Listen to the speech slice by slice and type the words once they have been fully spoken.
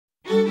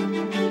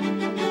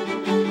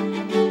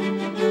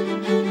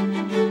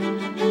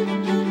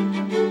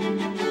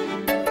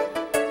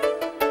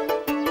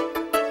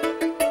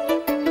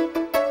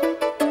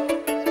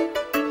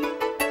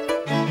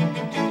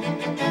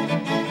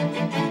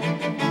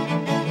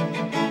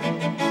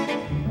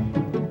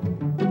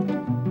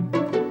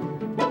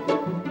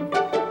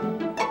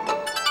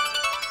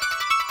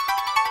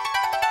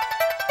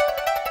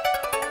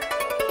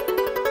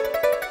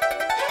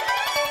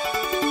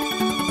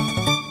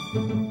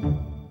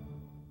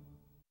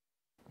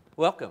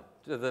Welcome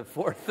to the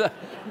fourth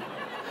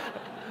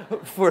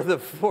for the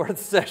fourth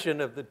session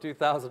of the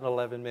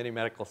 2011 Mini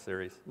Medical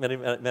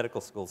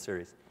School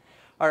series.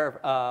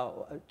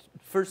 Our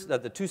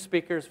the two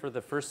speakers for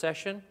the first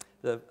session.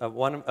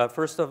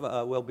 First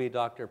will be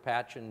Dr.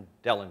 Patchen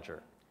Dellinger.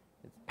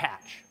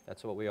 Patch,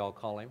 that's what we all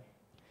call him.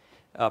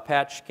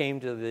 Patch came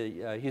to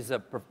the. He's a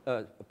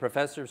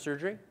professor of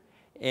surgery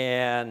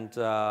and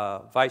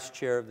vice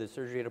chair of the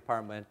surgery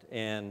department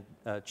and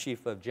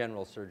chief of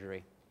general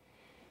surgery.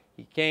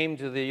 He came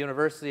to the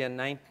university in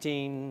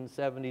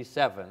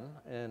 1977,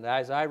 and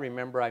as I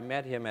remember, I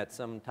met him at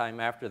some time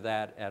after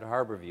that at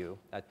Harborview.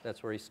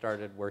 That's where he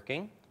started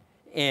working.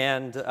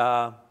 And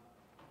when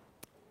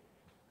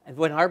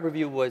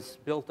Harborview was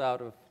built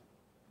out of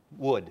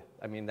wood,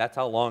 I mean, that's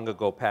how long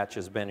ago Patch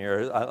has been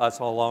here. That's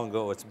how long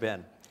ago it's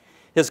been.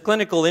 His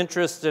clinical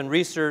interests and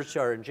research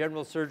are in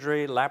general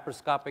surgery,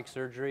 laparoscopic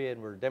surgery,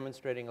 and we're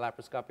demonstrating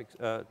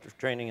laparoscopic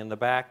training in the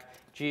back,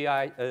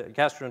 GI,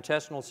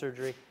 gastrointestinal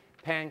surgery,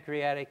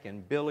 pancreatic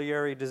and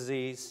biliary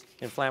disease,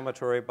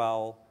 inflammatory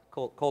bowel,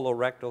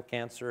 colorectal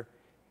cancer,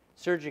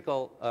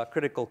 surgical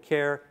critical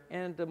care,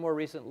 and more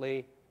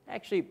recently,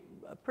 actually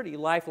a pretty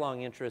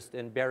lifelong interest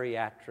in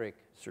bariatric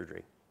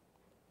surgery.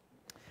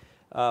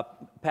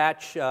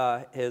 Patch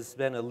has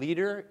been a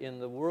leader in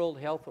the World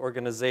Health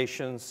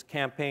Organization's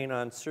campaign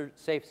on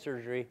Safe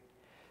Surgery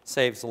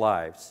Saves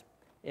Lives,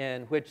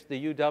 in which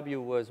the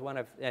UW was one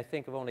of, I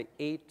think, of only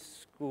 8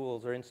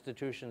 schools or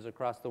institutions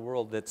across the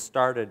world that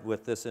started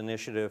with this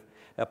initiative,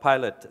 a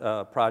pilot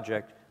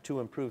project to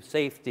improve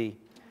safety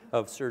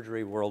of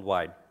surgery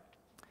worldwide.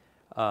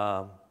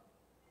 Not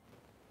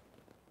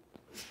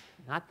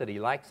that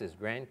he likes his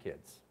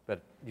grandkids,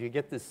 but you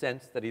get the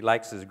sense that he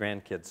likes his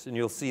grandkids, and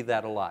you'll see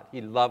that a lot. He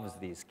loves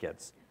these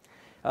kids.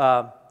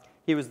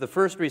 He was the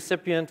first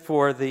recipient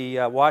for the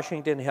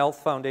Washington Health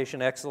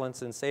Foundation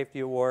Excellence in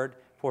Safety Award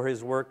for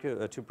his work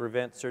to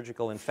prevent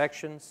surgical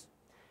infections,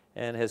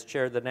 and has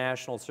chaired the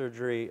National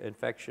Surgery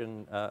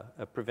Infection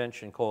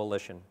Prevention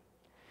Coalition.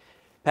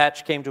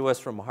 Patch came to us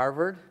from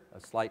Harvard,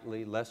 a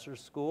slightly lesser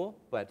school,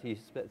 but he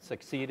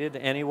succeeded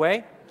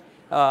anyway,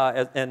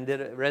 and did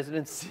a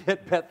residency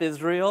at Beth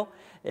Israel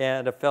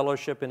and a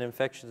fellowship in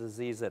infectious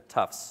disease at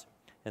Tufts,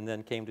 and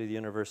then came to the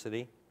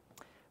university.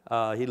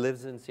 He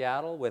lives in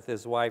Seattle with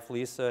his wife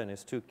Lisa and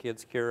his 2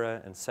 kids,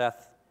 Kira and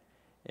Seth,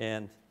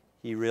 and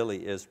he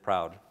really is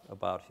proud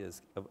about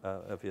his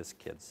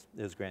kids,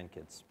 his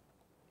grandkids.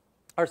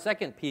 Our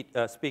second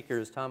speaker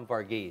is Tom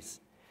Varghese.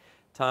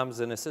 Tom's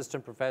an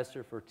assistant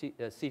professor for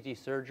CT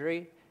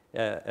surgery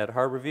at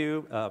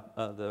Harborview,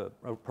 the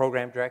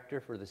program director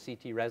for the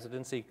CT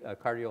residency,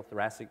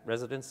 cardiothoracic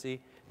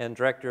residency, and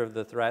director of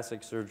the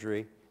thoracic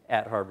surgery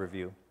at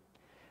Harborview.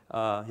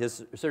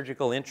 His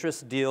surgical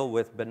interests deal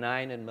with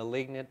benign and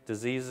malignant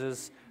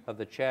diseases of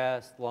the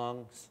chest,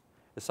 lungs,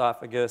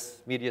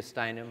 esophagus,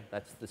 mediastinum,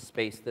 that's the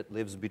space that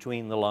lives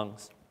between the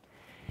lungs.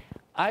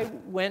 I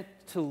went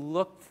to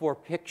look for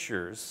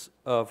pictures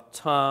of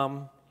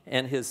Tom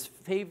and his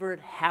favorite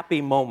happy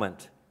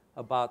moment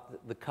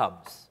about the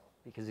Cubs,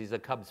 because he's a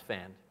Cubs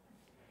fan.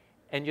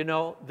 And you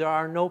know, there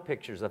are no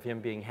pictures of him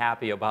being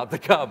happy about the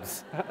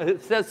Cubs.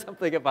 It says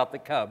something about the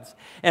Cubs.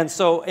 And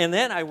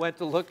then I went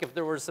to look if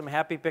there were some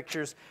happy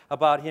pictures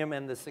about him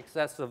and the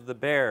success of the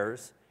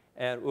Bears.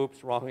 And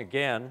oops, wrong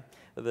again.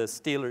 The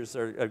Steelers,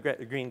 or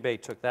Green Bay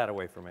took that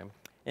away from him.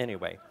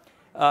 Anyway,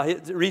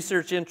 his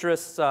research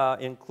interests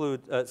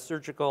include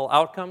surgical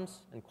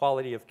outcomes and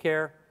quality of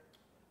care,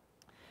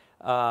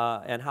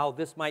 and how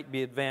this might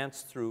be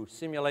advanced through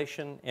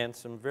simulation and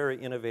some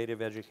very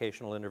innovative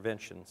educational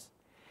interventions.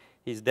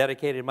 He's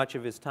dedicated much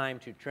of his time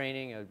to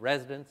training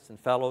residents and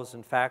fellows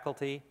and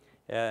faculty,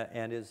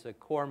 and is a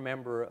core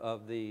member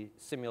of the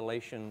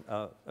simulation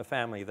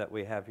family that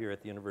we have here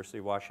at the University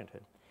of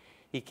Washington.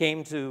 He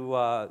came to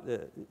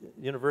the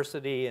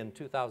university in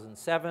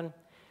 2007.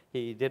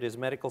 He did his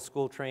medical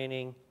school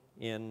training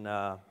in,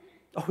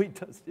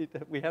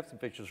 we have some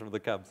pictures from the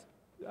Cubs.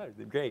 Oh,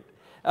 great.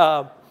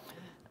 From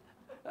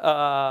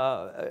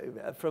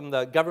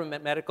the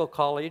Government Medical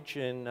College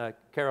in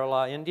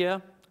Kerala,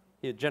 India.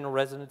 He had general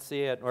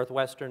residency at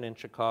Northwestern in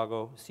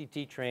Chicago,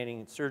 CT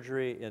training in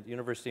surgery at the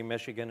University of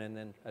Michigan, and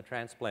then a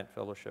transplant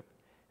fellowship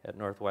at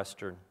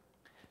Northwestern.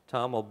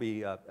 Tom will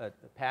be,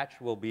 Patch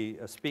will be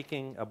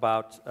speaking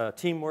about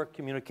teamwork,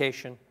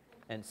 communication,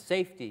 and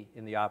safety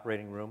in the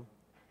operating room.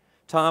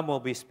 Tom will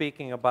be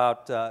speaking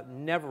about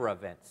never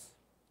events.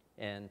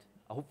 And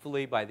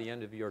hopefully by the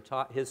end of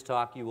his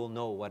talk, you will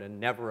know what a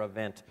never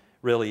event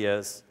really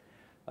is.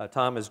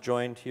 Tom is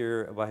joined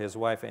here by his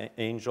wife,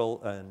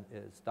 Angel, and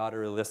his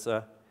daughter,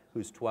 Alyssa,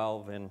 who's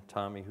 12, and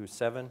Tommy, who's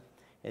 7.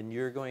 And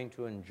you're going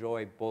to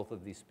enjoy both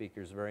of these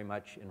speakers very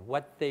much in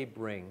what they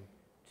bring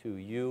to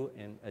you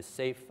in a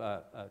safe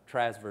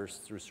transverse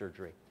through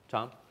surgery.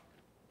 Tom?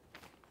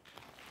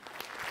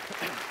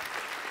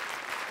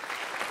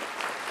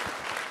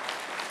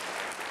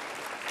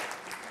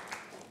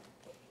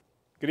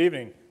 Good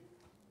evening.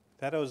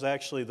 That was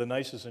actually the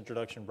nicest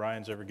introduction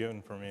Brian's ever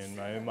given for me in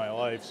my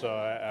life, so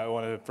I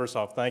want to first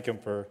off thank him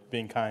for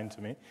being kind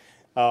to me.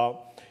 Uh,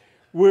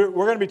 we're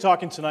going to be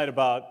talking tonight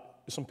about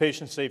some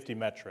patient safety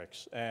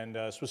metrics, and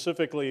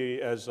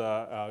specifically, as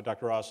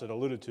Dr. Ross had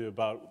alluded to,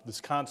 about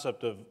this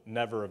concept of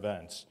never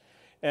events.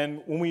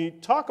 And when we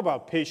talk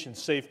about patient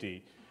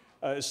safety,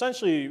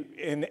 essentially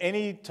in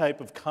any type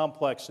of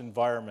complex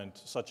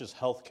environment, such as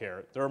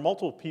healthcare, there are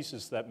multiple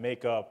pieces that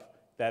make up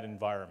that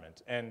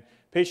environment. And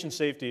patient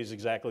safety is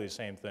exactly the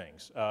same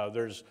things.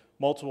 There's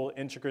multiple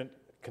intricate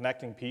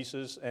connecting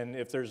pieces, and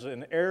if there's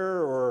an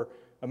error or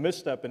a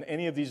misstep in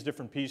any of these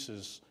different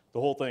pieces, the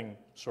whole thing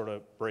sort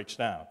of breaks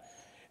down.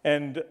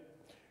 And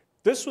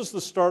this was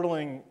the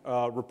startling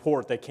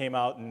report that came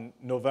out in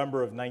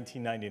November of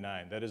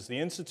 1999. That is, the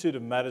Institute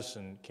of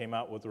Medicine came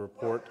out with a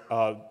report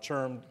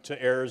termed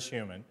 "To Err Is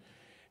Human."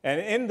 And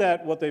in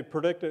that, what they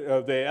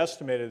predicted, they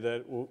estimated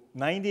that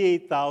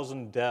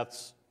 98,000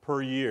 deaths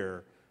per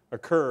year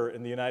occur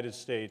in the United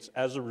States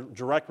as a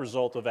direct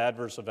result of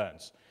adverse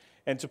events.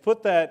 And to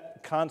put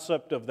that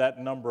concept of that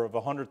number of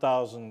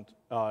 100,000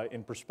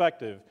 in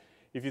perspective,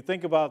 if you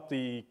think about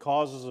the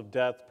causes of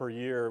death per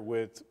year,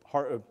 with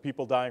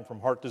people dying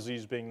from heart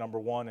disease being number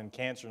one and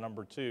cancer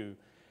number two,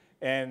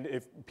 and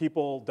if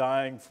people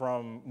dying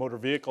from motor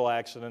vehicle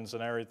accidents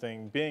and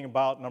everything being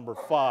about number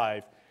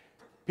five,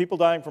 people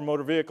dying from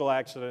motor vehicle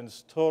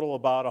accidents total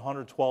about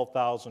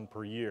 112,000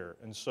 per year.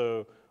 And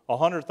so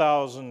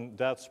 100,000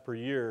 deaths per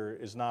year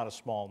is not a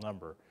small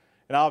number.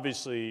 And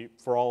obviously,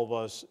 for all of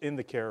us in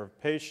the care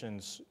of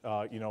patients,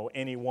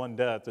 any one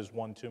death is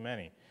one too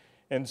many.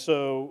 And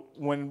so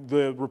when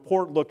the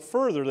report looked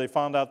further, they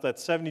found out that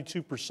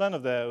 72%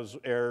 of those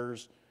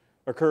errors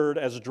occurred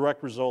as a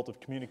direct result of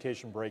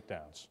communication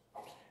breakdowns.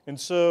 And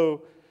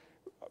so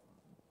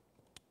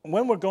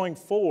when we're going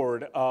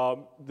forward,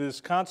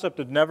 this concept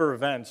of never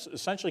events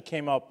essentially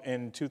came up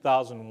in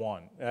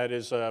 2001. That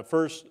is,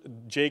 first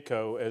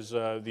JCAHO, as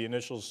the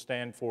initials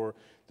stand for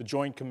the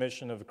Joint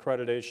Commission of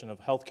Accreditation of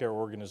Healthcare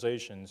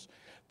Organizations.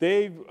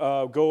 They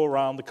go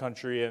around the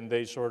country and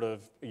they sort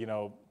of,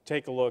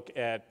 take a look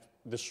at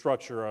the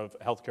structure of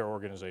healthcare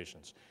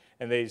organizations.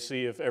 And they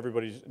see if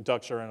everybody's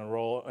ducks are in a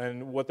row.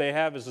 And what they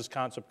have is this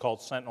concept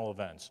called sentinel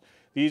events.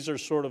 These are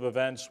sort of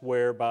events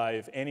whereby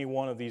if any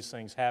one of these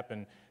things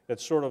happen,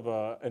 that's sort of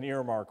an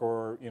earmark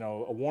or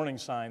a warning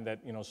sign that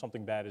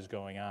something bad is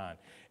going on.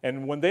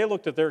 And when they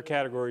looked at their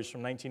categories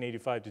from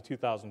 1985 to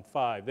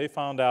 2005, they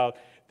found out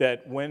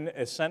that when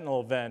a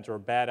sentinel event or a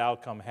bad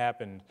outcome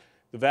happened,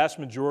 the vast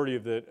majority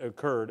of it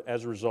occurred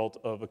as a result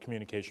of a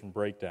communication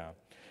breakdown.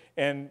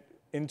 And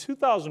in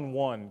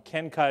 2001,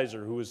 Ken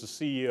Kaiser, who was the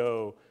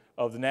CEO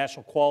of the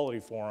National Quality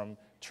Forum,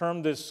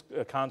 termed this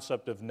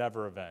concept of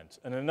never event.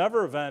 And a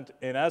never event,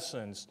 in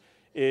essence,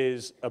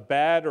 is a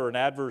bad or an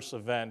adverse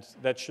event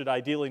that should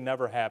ideally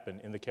never happen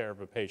in the care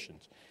of a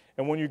patient.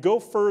 And when you go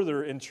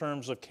further in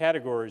terms of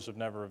categories of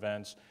never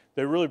events,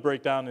 they really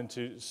break down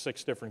into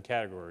 6 different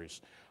categories.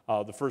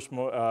 The first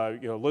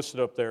listed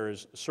up there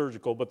is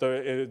surgical, but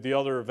the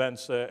other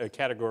events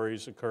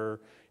categories occur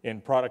in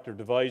product or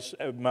device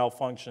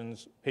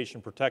malfunctions,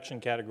 patient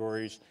protection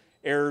categories,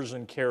 errors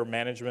in care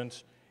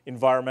management,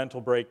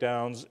 environmental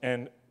breakdowns,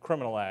 and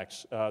criminal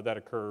acts that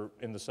occur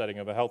in the setting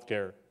of a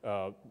healthcare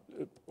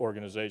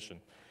organization.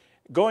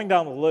 Going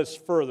down the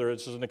list further,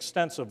 it's an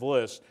extensive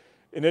list.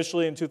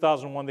 Initially in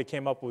 2001, they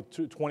came up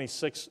with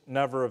 26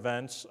 never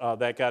events.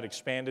 That got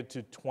expanded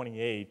to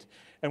 28.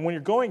 And when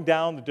you're going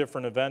down the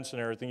different events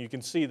and everything, you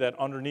can see that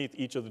underneath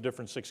each of the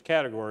different 6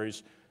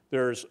 categories,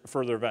 there's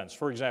further events.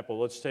 For example,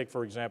 let's take,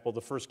 for example,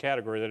 the first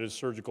category, that is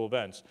surgical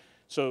events.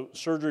 So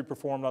surgery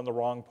performed on the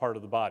wrong part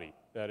of the body.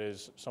 That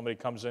is, somebody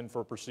comes in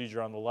for a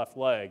procedure on the left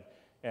leg,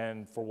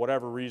 and for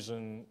whatever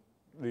reason,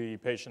 the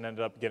patient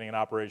ended up getting an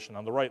operation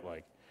on the right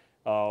leg.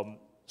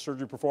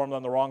 Surgery performed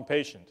on the wrong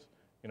patient.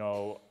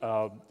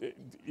 A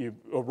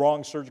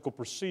wrong surgical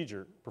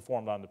procedure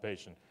performed on the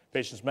patient.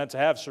 Patient's meant to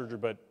have surgery,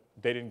 but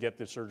they didn't get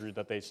the surgery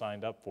that they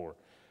signed up for.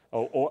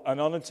 Or an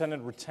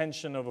unintended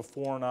retention of a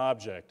foreign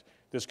object.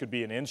 This could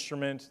be an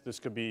instrument, this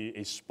could be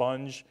a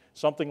sponge,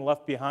 something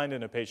left behind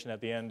in a patient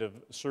at the end of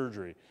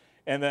surgery.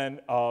 And then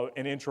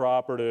an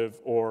intraoperative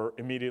or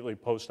immediately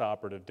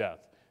postoperative death.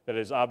 That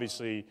is,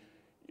 obviously,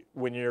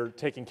 when you're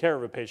taking care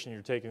of a patient,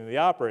 you're taking to the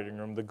operating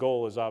room, the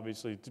goal is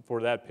obviously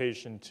for that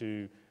patient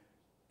to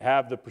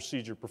have the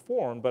procedure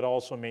performed, but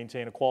also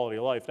maintain a quality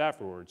of life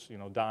afterwards.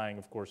 Dying,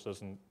 of course,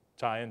 doesn't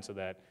tie into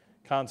that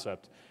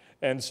concept.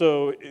 And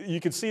so you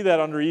can see that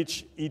under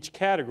each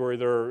category,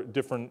 there are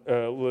different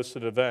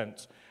listed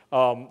events.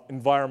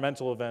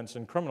 Environmental events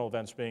and criminal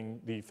events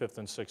being the 5th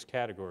and 6th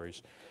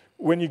categories.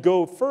 When you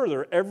go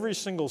further, every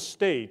single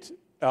state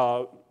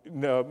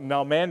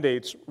now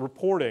mandates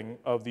reporting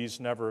of these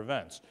never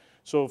events.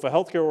 So if a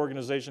healthcare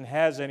organization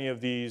has any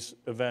of these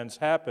events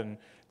happen,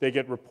 they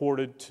get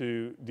reported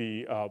to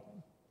the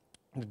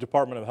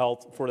Department of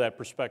Health for that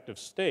prospective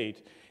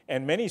state.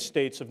 And many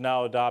states have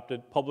now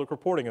adopted public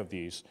reporting of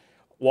these.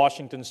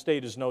 Washington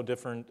State is no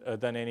different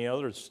than any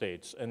other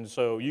states. And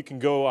so you can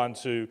go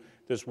onto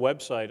this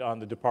website on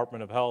the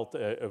Department of Health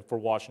for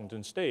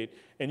Washington State,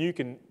 and you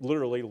can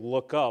literally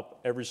look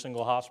up every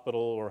single hospital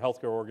or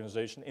healthcare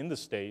organization in the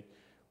state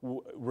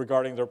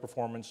regarding their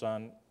performance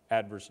on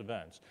adverse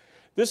events.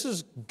 This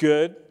is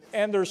good,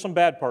 and there's some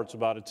bad parts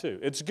about it too.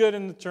 It's good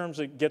in the terms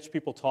it gets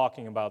people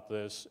talking about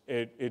this.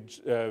 It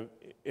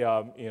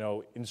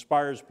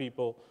inspires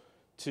people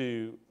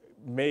to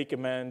make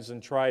amends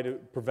and try to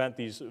prevent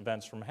these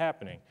events from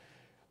happening.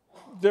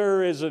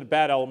 There is a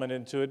bad element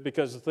into it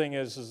because the thing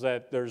is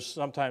that there's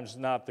sometimes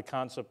not the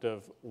concept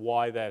of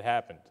why that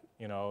happened.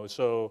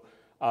 So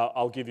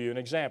I'll give you an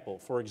example.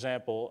 For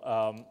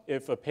example,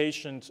 if a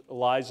patient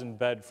lies in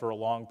bed for a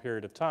long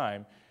period of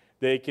time,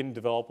 they can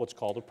develop what's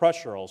called a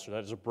pressure ulcer.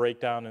 That is a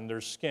breakdown in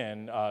their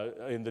skin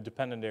in the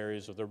dependent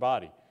areas of their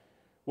body.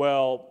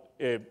 Well,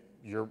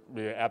 you're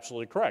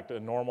absolutely correct. A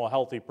normal,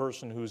 healthy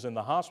person who's in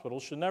the hospital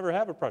should never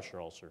have a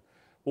pressure ulcer.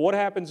 But what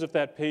happens if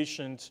that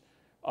patient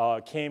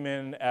came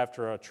in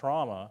after a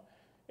trauma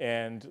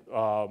and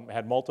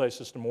had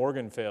multi-system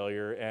organ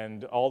failure,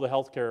 and all the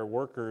healthcare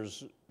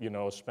workers,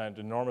 spent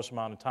an enormous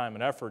amount of time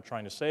and effort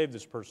trying to save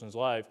this person's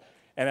life,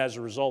 and as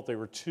a result, they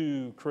were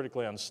too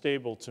critically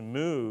unstable to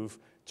move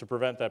to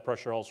prevent that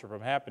pressure ulcer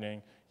from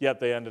happening,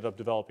 yet they ended up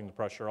developing the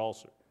pressure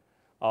ulcer.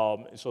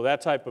 So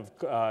that type of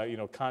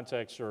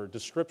context or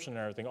description and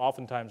everything,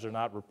 oftentimes are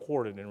not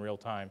reported in real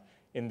time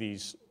in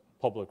these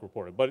public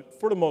reported. But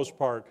for the most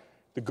part,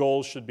 the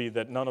goal should be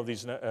that none of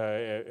these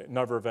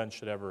never events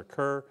should ever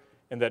occur,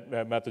 and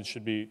that methods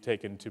should be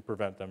taken to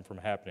prevent them from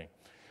happening.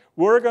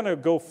 We're going to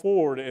go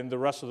forward in the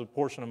rest of the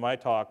portion of my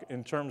talk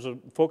in terms of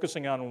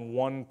focusing on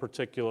one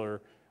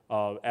particular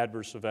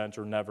adverse event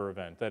or never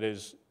event, that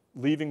is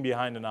leaving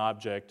behind an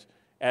object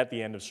at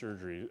the end of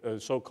surgery, a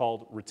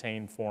so-called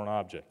retained foreign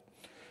object.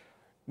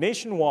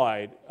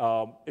 Nationwide,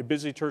 a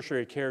busy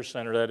tertiary care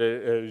center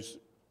that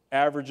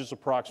averages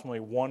approximately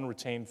one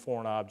retained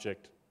foreign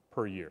object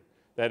per year.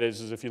 That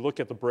is if you look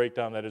at the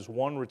breakdown, that is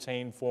one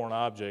retained foreign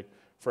object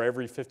for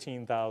every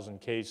 15,000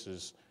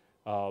 cases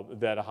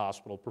that a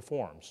hospital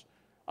performs.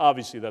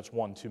 Obviously, that's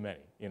one too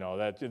many.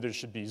 There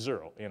should be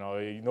zero.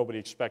 Nobody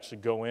expects to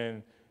go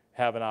in,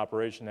 have an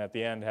operation at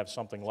the end, have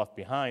something left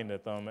behind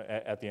at them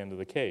at the end of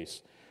the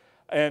case.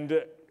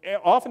 And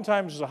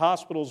oftentimes the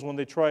hospitals, when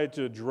they try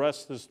to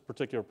address this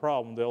particular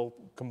problem, they'll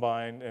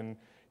combine and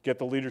get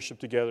the leadership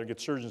together, get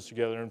surgeons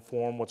together, and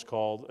form what's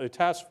called a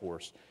task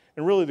force.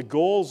 And really the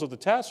goals of the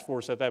task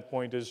force at that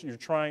point is you're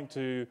trying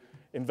to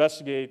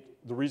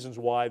investigate the reasons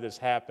why this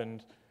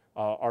happened.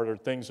 Are there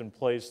things in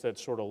place that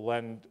sort of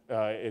lend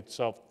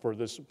itself for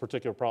this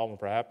particular problem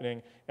from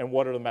happening, and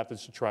what are the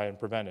methods to try and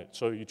prevent it?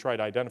 So you try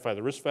to identify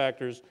the risk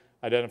factors,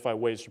 identify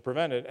ways to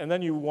prevent it, and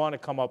then you want to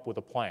come up with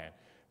a plan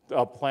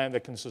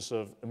that consists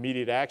of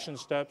immediate action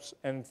steps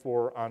and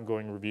for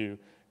ongoing review,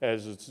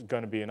 as it's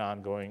going to be an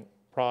ongoing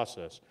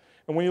process.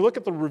 And when you look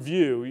at the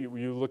review,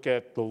 you look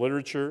at the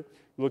literature,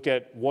 you look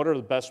at what are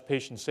the best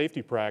patient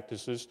safety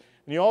practices,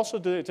 and you also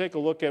take a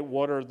look at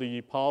what are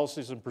the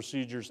policies and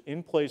procedures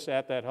in place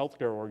at that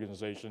healthcare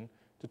organization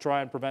to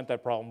try and prevent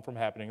that problem from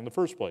happening in the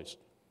first place.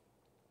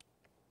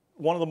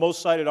 One of the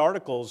most cited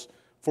articles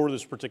for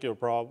this particular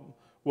problem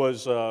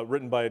was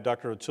written by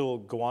Dr.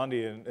 Atul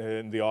Gawande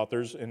and the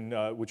authors,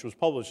 which was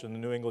published in the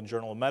New England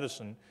Journal of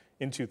Medicine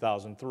in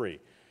 2003.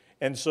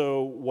 And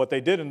so what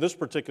they did in this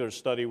particular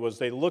study was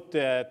they looked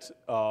at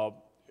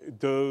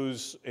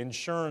those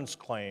insurance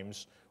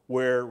claims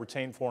where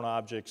retained foreign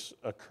objects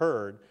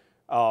occurred,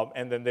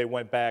 and then they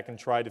went back and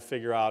tried to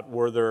figure out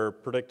were there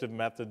predictive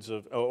methods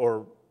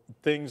or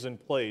things in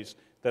place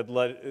that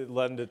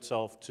lend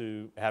itself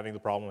to having the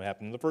problem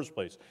happen in the first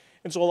place.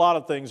 And so a lot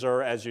of things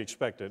are as you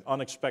expected,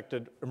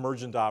 unexpected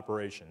emergent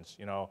operations,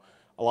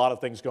 a lot of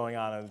things going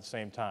on at the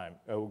same time.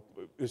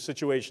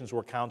 Situations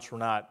where counts were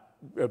not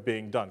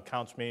being done.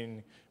 Counts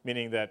meaning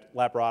that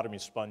laparotomy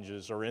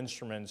sponges or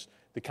instruments,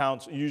 the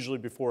counts usually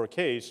before a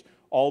case,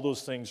 all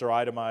those things are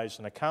itemized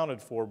and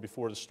accounted for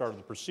before the start of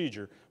the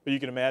procedure. But you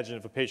can imagine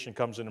if a patient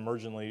comes in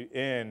emergently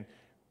in,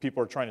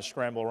 people are trying to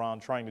scramble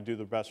around, trying to do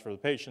their best for the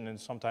patient, and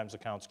sometimes the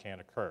counts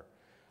can't occur.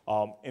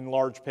 In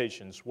large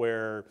patients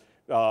where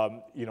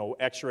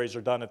x-rays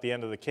are done at the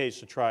end of the case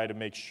to try to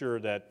make sure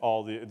that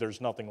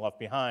there's nothing left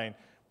behind,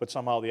 but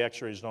somehow the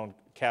x-rays don't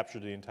capture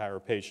the entire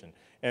patient,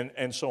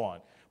 and so on.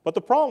 But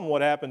the problem,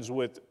 what happens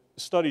with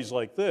studies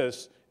like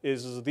this,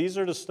 is these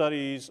are the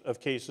studies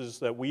of cases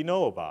that we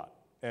know about.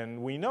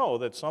 And we know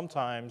that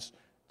sometimes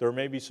there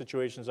may be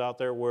situations out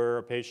there where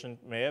a patient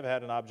may have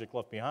had an object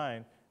left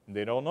behind and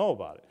they don't know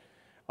about it.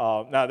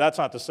 Now, that's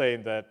not to say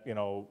that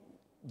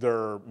there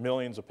are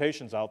millions of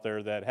patients out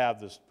there that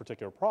have this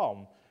particular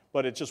problem,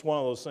 but it's just one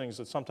of those things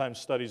that sometimes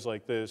studies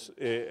like this,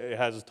 it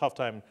has a tough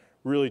time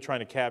really trying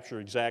to capture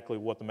exactly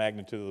what the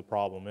magnitude of the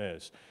problem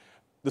is.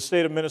 The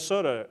state of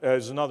Minnesota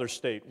is another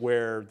state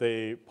where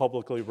they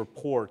publicly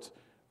report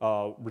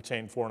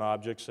retained foreign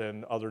objects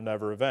and other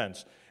never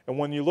events. And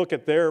when you look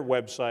at their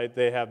website,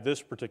 they have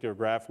this particular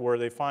graph where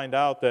they find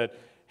out that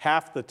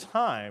half the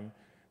time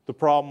the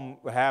problem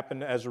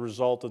happened as a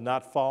result of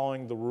not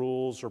following the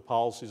rules or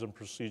policies and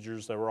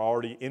procedures that were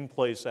already in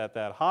place at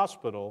that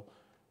hospital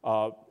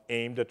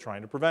aimed at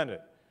trying to prevent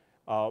it.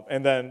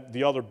 And then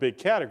the other big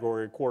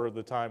category, a quarter of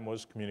the time,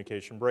 was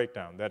communication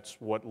breakdown. That's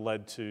what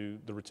led to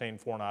the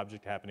retained foreign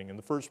object happening in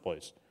the first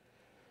place.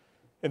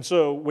 And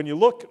so when you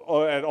look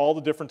at all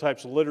the different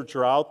types of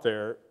literature out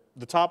there,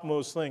 the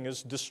topmost thing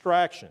is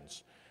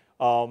distractions.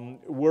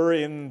 We're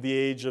in the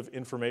age of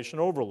information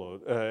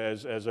overload,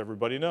 as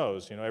everybody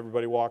knows. You know,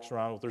 everybody walks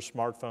around with their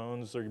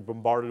smartphones. They're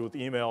bombarded with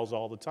emails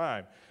all the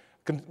time.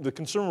 The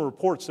Consumer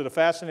Reports did a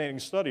fascinating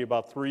study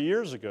about 3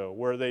 years ago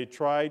where they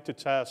tried to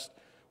test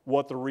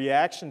what the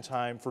reaction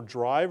time for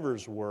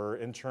drivers were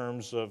in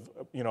terms of,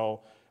 you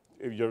know,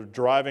 if you're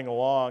driving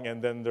along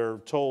and then they're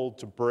told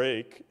to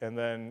brake, and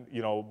then,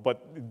 you know,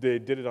 but they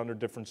did it under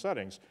different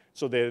settings.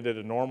 So they did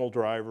a normal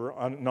driver,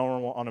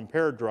 normal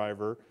unimpaired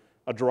driver,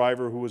 a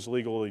driver who was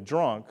legally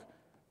drunk,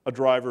 a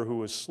driver who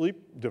was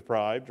sleep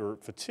deprived or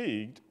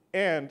fatigued,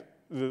 and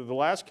the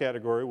last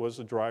category was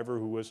a driver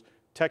who was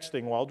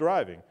texting while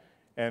driving.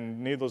 And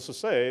needless to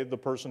say, the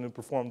person who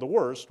performed the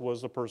worst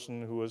was the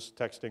person who was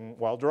texting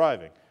while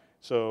driving.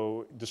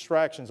 So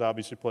distractions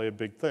obviously play a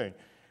big thing.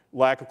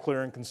 Lack of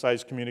clear and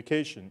concise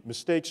communication.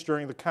 Mistakes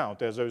during the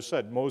count. As I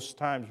said, most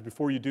times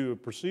before you do a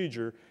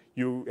procedure,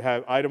 you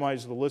have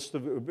itemized the list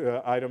of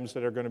items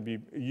that are going to be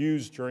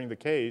used during the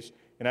case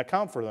and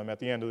account for them at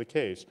the end of the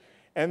case.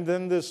 And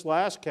then this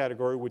last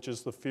category, which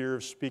is the fear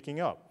of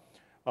speaking up.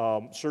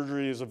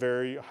 Surgery is a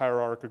very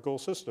hierarchical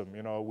system.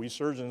 You know, we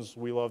surgeons,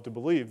 we love to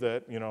believe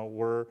that, you know,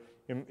 we're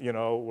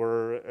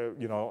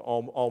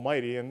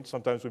almighty, and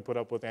sometimes we put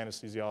up with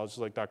anesthesiologists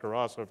like Dr.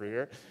 Ross over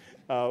here.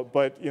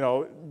 But, you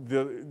know,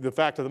 the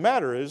fact of the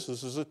matter is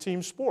this is a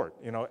team sport.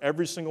 You know,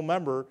 every single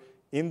member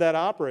in that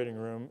operating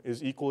room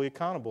is equally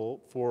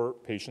accountable for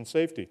patient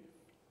safety.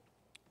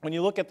 When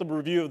you look at the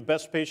review of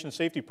best patient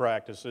safety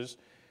practices,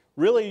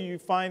 really you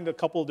find a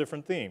couple of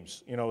different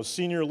themes. You know,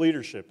 senior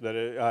leadership that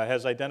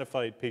has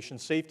identified patient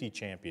safety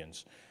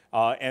champions.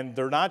 And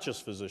they're not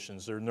just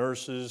physicians, they're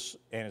nurses,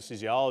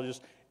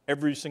 anesthesiologists.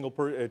 Every single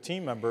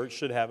team member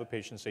should have a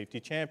patient safety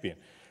champion.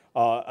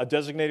 A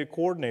designated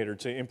coordinator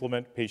to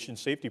implement patient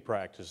safety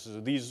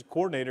practices. These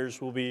coordinators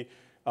will be,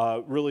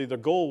 really the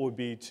goal would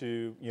be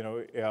to, you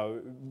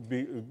know,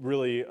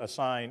 really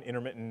assign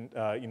intermittent,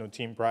 you know,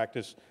 team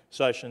practice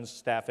sessions,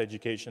 staff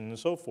education, and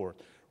so forth.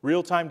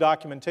 Real-time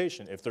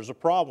documentation. If there's a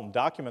problem,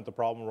 document the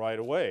problem right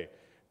away.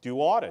 Do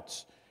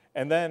audits.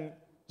 And then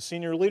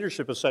senior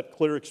leadership has set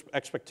clear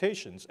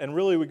expectations. And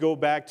really we go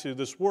back to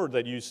this word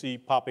that you see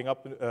popping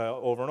up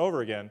over and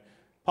over again,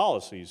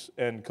 policies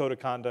and code of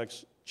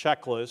conducts,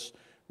 checklists,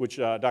 which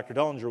Dr.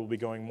 Dellinger will be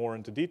going more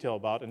into detail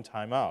about, and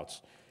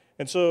timeouts.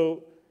 And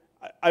so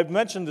I've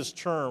mentioned this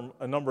term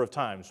a number of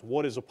times.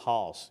 What is a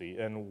policy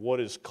and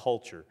what is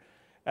culture?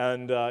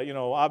 And you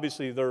know,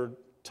 obviously they're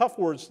tough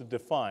words to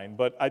define,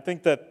 but I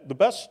think that the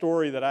best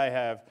story that I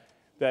have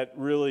that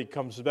really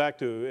comes back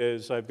to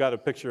is I've got a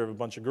picture of a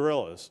bunch of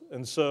gorillas.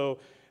 And so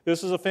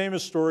this is a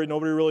famous story.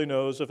 Nobody really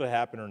knows if it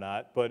happened or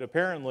not, but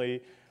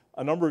apparently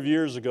a number of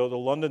years ago, the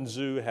London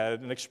Zoo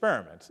had an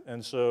experiment.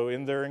 And so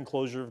in their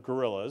enclosure of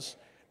gorillas,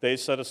 they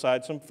set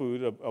aside some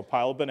food, a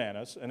pile of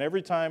bananas, and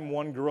every time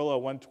one gorilla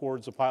went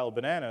towards a pile of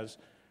bananas,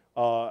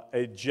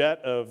 a jet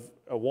of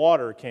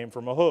water came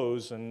from a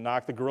hose and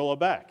knocked the gorilla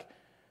back.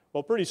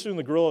 Well, pretty soon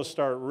the gorillas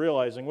start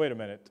realizing, wait a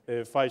minute,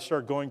 if I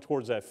start going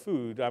towards that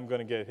food, I'm going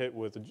to get hit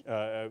with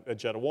a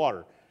jet of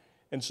water.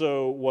 And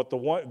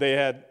so they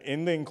had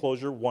in the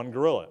enclosure one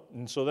gorilla.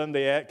 And so then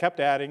they kept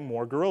adding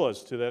more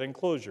gorillas to that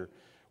enclosure.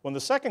 When the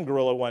second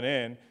gorilla went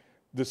in,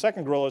 the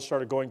second gorilla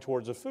started going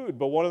towards the food.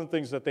 But one of the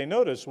things that they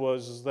noticed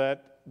was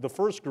that the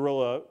first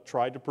gorilla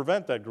tried to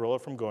prevent that gorilla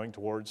from going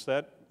towards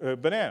that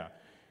banana.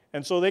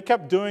 And so they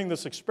kept doing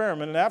this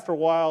experiment, and after a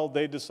while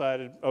they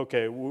decided,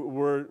 okay,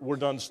 we're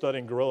done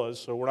studying gorillas,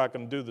 so we're not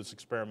going to do this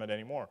experiment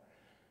anymore.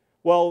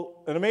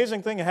 Well, an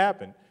amazing thing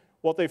happened.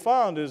 What they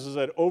found is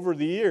that over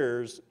the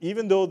years,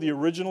 even though the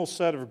original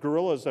set of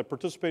gorillas that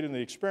participated in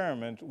the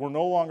experiment were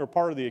no longer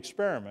part of the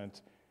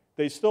experiment,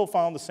 they still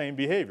found the same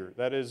behavior.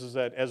 That is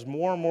that as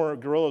more and more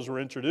gorillas were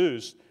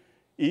introduced,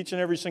 each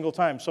and every single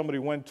time somebody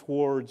went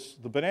towards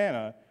the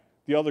banana,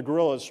 the other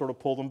gorillas sort of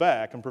pulled them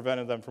back and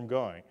prevented them from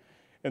going.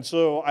 And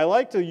so I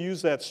like to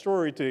use that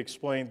story to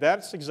explain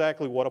that's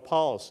exactly what a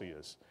policy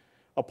is.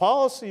 A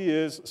policy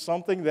is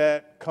something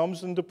that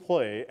comes into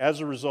play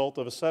as a result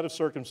of a set of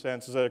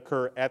circumstances that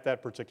occur at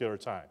that particular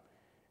time.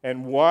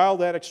 And while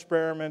that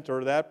experiment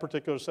or that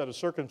particular set of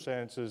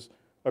circumstances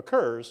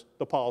occurs,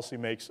 the policy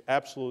makes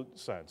absolute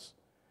sense.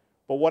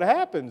 But what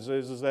happens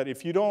is that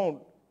if you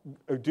don't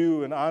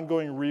do an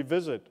ongoing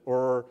revisit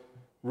or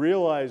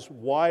realize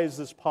why is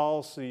this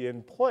policy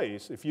in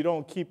place, if you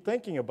don't keep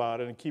thinking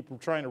about it and keep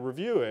trying to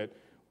review it,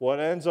 what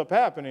ends up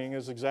happening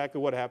is exactly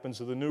what happens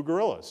to the new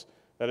gorillas.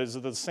 That is,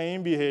 the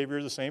same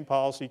behavior, the same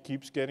policy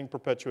keeps getting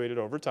perpetuated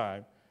over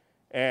time,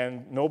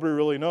 and nobody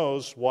really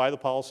knows why the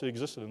policy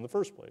existed in the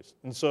first place.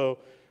 And so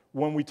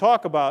when we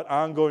talk about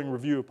ongoing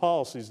review of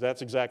policies,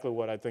 that's exactly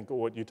what I think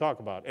what you talk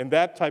about. And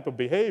that type of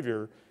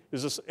behavior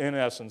is, in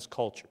essence,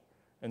 culture.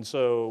 And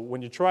so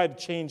when you try to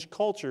change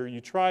culture,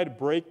 you try to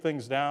break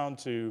things down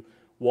to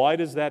Why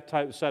does that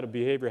set of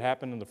behavior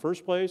happen in the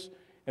first place?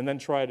 And then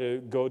try to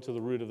go to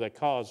the root of that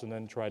cause and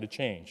then try to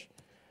change.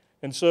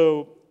 And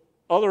so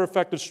other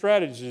effective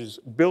strategies,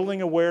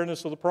 building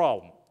awareness of the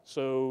problem.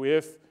 So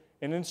if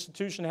an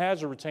institution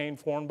has a retained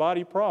foreign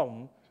body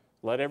problem,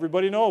 let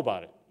everybody know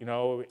about it. You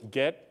know,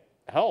 get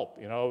help,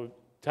 you know,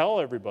 tell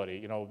everybody,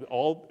 you know,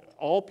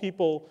 all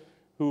people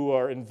who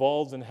are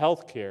involved in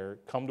healthcare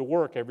come to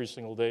work every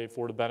single day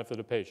for the benefit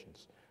of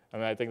patients. I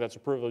mean, I think that's a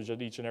privilege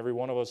that each and every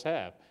one of us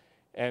have.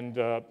 And,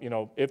 you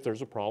know, if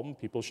there's a problem,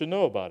 people should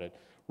know about it.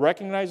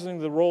 Recognizing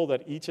the role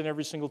that each and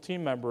every single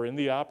team member in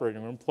the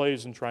operating room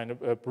plays in trying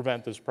to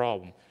prevent this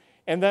problem.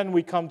 And then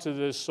we come to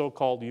this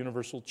so-called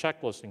universal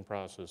checklisting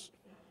process.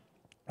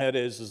 That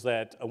is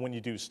that when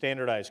you do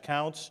standardized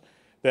counts,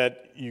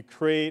 that you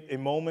create a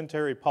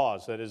momentary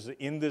pause. That is,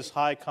 in this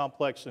high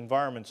complex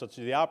environment, such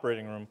as the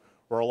operating room,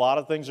 where a lot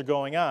of things are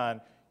going on,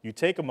 you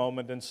take a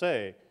moment and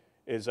say,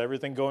 is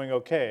everything going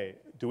okay?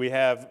 Do we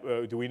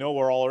know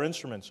where all our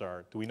instruments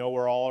are? Do we know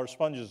where all our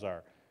sponges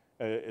are?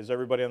 Is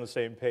everybody on the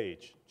same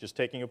page? Just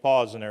taking a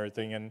pause and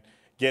everything and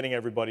getting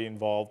everybody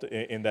involved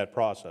in that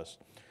process.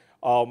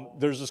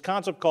 There's this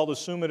concept called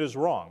assume it is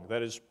wrong.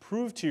 That is,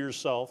 prove to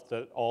yourself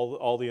that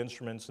all the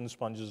instruments and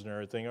sponges and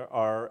everything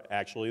are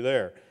actually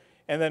there.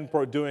 And then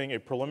doing a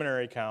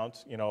preliminary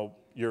count, you know,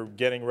 you're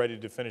getting ready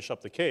to finish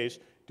up the case,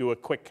 do a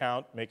quick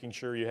count, making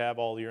sure you have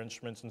all your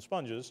instruments and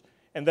sponges,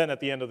 and then at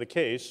the end of the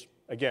case,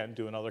 again,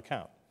 do another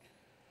count.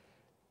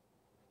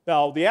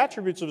 Now, the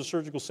attributes of a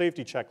surgical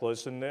safety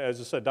checklist, and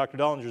as I said, Dr.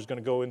 Dellinger is going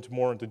to go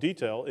more into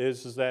detail,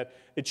 is that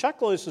a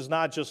checklist is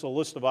not just a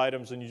list of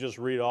items and you just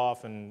read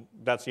off and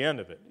that's the end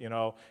of it. You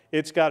know,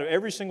 it's got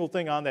every single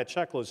thing on that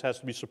checklist has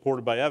to be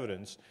supported by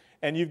evidence,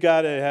 and you've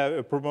got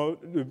to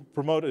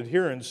promote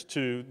adherence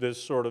to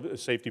this sort of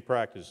safety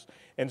practice.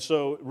 And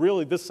so,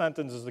 really, this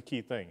sentence is the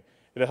key thing.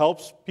 It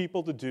helps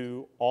people to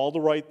do all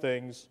the right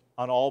things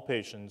on all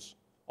patients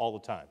all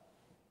the time.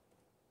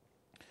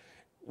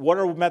 What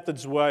are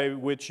methods by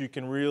which you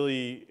can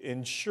really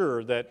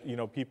ensure that, you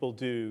know, people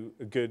do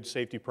good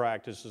safety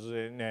practices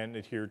and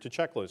adhere to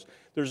checklists?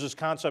 There's this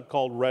concept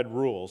called red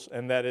rules,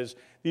 and that is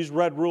these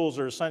red rules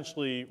are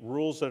essentially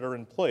rules that are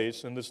in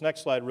place, and this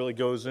next slide really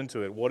goes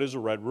into it. What is a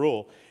red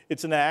rule?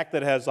 It's an act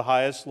that has the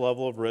highest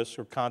level of risk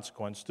or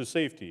consequence to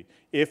safety,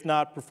 if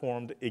not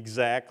performed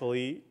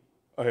exactly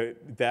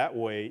that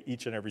way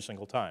each and every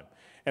single time.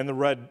 And the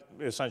red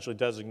essentially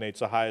designates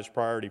the highest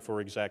priority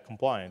for exact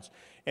compliance.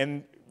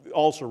 And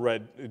also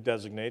red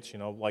designates, you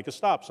know, like a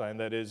stop sign.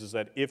 That is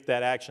that if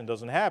that action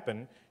doesn't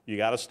happen, you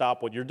got to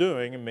stop what you're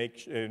doing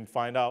and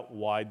find out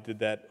why did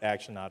that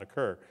action not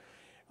occur.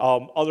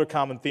 Other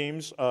common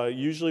themes,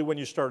 usually when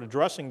you start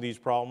addressing these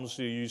problems,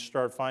 you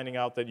start finding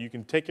out that you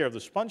can take care of the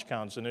sponge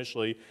counts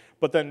initially,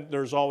 but then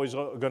there's always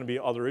going to be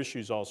other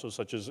issues also,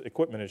 such as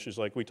equipment issues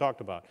like we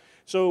talked about.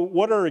 So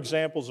what are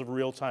examples of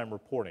real-time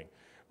reporting?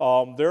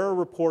 There are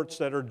reports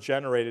that are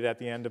generated at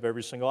the end of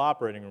every single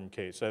operating room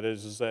case. That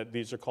is that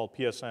these are called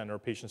PSN, or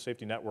Patient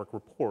Safety Network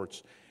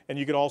reports. And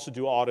you can also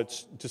do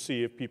audits to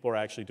see if people are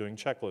actually doing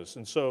checklists.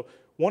 And so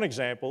one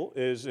example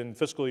is in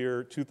fiscal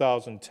year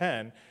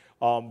 2010,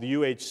 the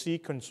UHC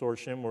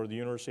Consortium, or the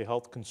University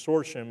Health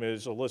Consortium,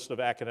 is a list of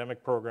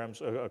academic programs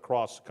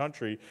across the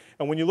country.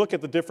 And when you look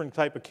at the different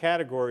type of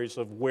categories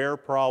of where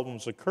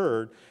problems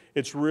occurred,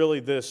 it's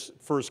really this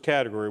first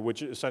category,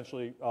 which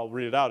essentially, I'll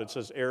read it out. It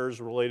says errors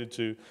related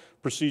to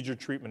procedure,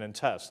 treatment, and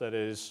tests. That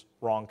is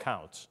wrong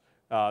counts.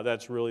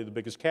 That's really the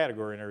biggest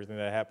category in everything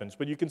that happens.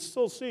 But you can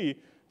still see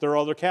there are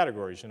other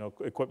categories, you know,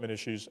 equipment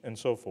issues and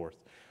so forth.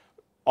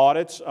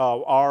 Audits,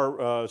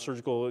 our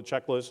surgical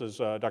checklist, as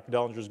Dr.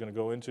 Dellinger is going to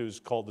go into,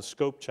 is called the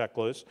SCOPE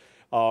checklist.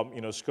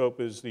 You know, SCOPE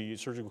is the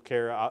Surgical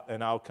Care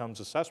and Outcomes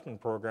Assessment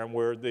Program,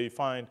 where they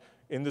find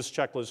in this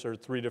checklist there are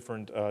 3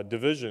 different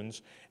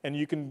divisions. And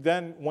you can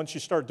then, once you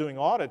start doing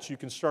audits, you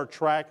can start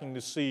tracking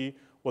to see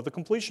what the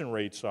completion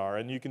rates are.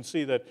 And you can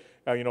see that,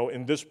 you know,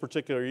 in this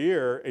particular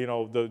year, you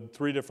know, the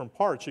 3 different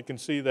parts, you can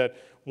see that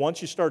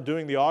once you start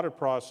doing the audit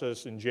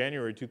process in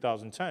January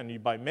 2010,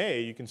 by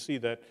May, you can see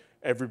that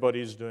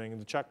everybody's doing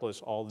the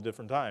checklist all the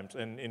different times.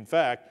 And in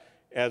fact,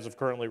 as of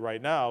currently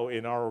right now,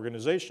 in our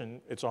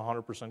organization, it's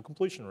 100%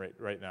 completion rate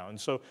right now.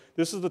 And so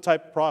this is the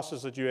type of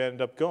process that you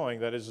end up going.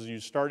 That is, you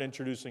start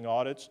introducing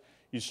audits,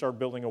 you start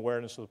building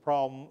awareness of the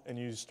problem, and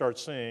you start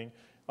seeing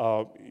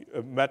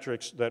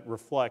metrics that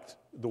reflect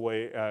the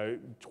way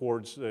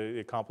towards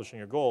accomplishing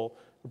your goal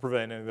of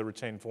preventing the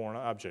retained foreign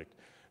object.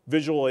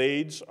 Visual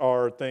aids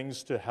are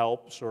things to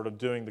help sort of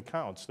doing the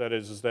counts. That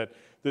is that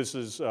this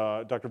is,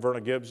 Dr. Verna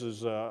Gibbs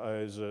is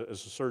a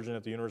surgeon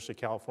at the University of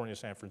California,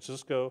 San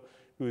Francisco,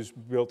 who's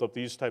built up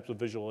these types of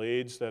visual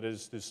aids. That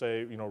is to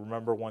say, you know,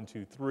 remember 1,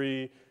 2,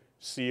 3,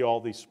 see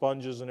all these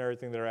sponges and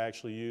everything that are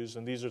actually used,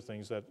 and these are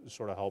things that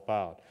sort of help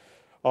out.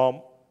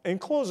 In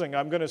closing,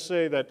 I'm going to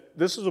say that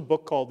this is a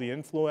book called The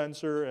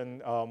Influencer,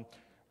 and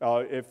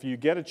if you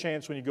get a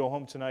chance when you go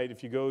home tonight,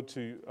 if you go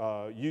to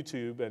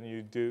YouTube and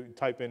you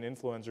type in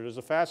influencer, there's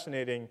a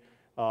fascinating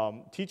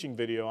teaching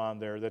video on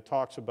there that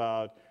talks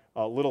about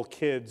little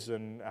kids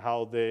and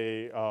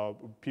how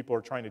people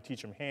are trying to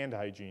teach them hand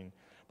hygiene.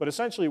 But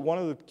essentially, one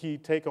of the key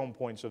take-home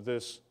points of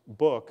this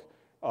book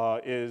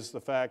is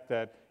the fact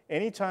that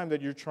anytime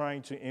that you're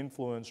trying to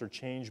influence or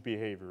change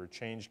behavior or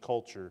change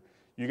culture,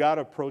 you got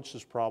to approach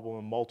this problem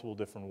in multiple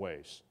different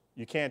ways.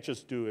 You can't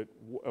just do it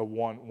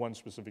one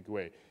specific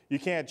way. You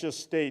can't just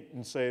state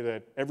and say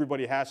that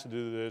everybody has to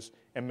do this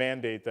and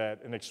mandate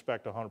that and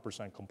expect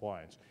 100%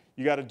 compliance.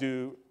 You got to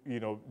do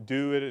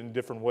it in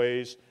different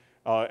ways.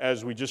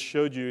 As we just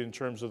showed you in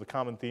terms of the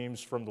common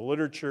themes from the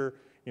literature,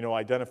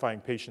 identifying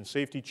patient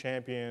safety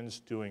champions,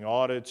 doing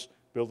audits,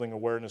 building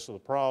awareness of the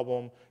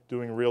problem,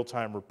 doing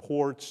real-time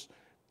reports.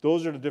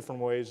 Those are the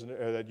different ways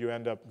that you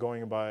end up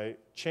going by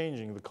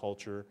changing the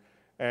culture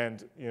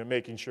and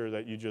making sure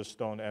that you just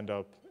don't end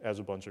up as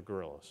a bunch of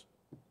gorillas.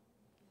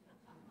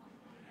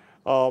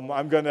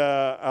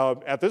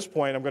 At this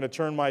point, I'm going to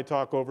turn my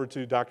talk over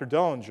to Dr.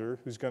 Dellinger,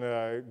 who's going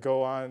to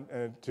go on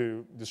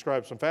to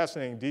describe some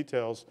fascinating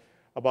details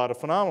about a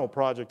phenomenal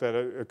project that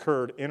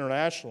occurred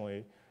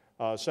internationally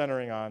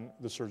centering on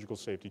the surgical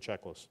safety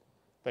checklist.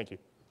 Thank you.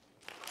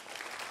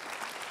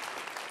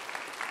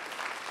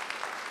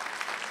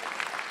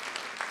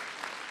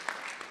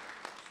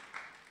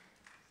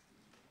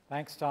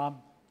 Thanks, Tom.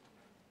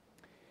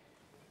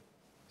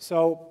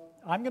 So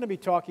I'm going to be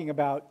talking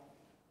about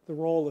the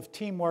role of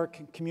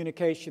teamwork,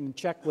 communication, and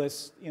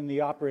checklists in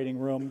the operating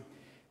room.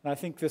 And I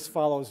think this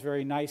follows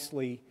very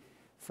nicely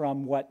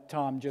from what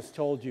Tom just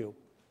told you.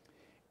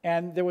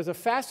 And there was a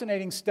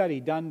fascinating study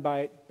done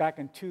back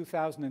in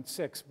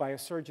 2006 by a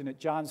surgeon at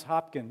Johns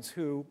Hopkins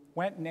who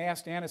went and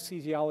asked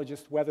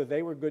anesthesiologists whether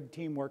they were good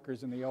team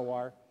workers in the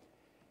OR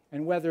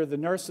and whether the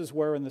nurses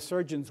were and the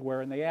surgeons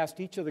were. And they asked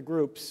each of the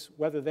groups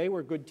whether they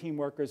were good team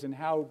workers and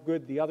how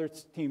good the other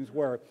teams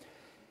were.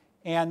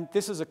 And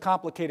this is a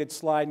complicated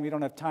slide, and we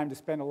don't have time to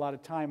spend a lot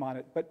of time on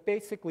it. But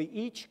basically,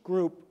 each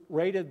group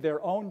rated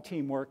their own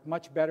teamwork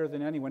much better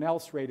than anyone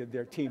else rated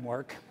their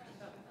teamwork.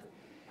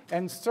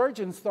 And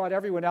surgeons thought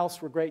everyone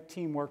else were great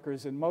team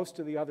workers, and most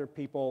of the other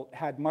people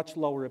had much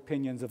lower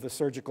opinions of the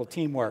surgical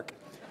teamwork,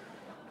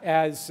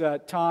 as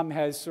Tom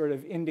has sort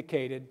of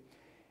indicated.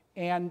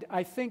 And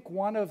I think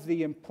one of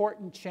the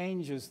important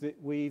changes that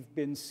we've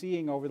been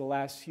seeing over the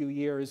last few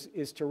years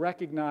is to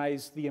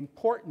recognize the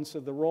importance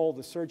of the role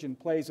the surgeon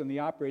plays in the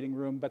operating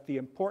room, but the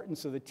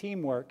importance of the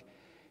teamwork,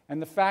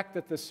 and the fact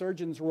that the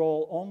surgeon's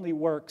role only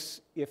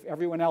works if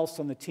everyone else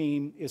on the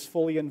team is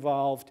fully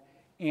involved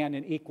and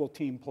an equal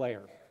team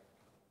player.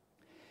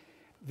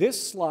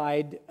 This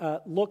slide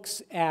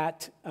looks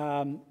at,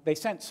 they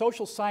sent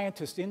social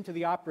scientists into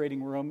the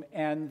operating room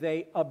and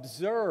they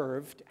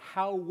observed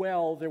how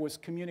well there was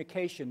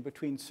communication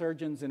between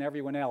surgeons and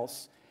everyone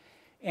else.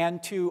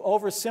 And to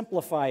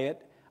oversimplify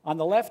it, on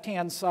the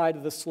left-hand side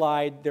of the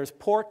slide, there's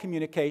poor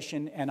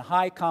communication and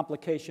high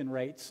complication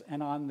rates.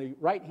 And on the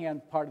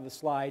right-hand part of the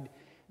slide,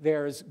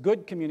 there's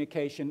good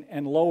communication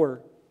and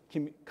lower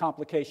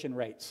complication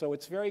rates. So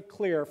it's very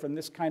clear from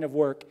this kind of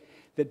work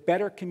that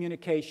better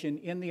communication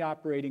in the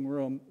operating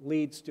room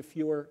leads to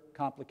fewer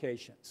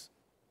complications.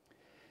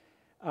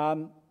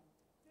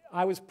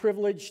 I was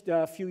privileged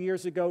a few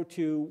years ago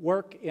to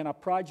work in a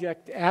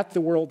project at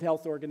the World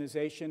Health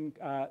Organization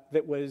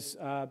that was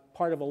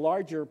part of a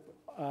larger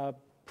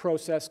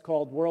process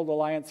called World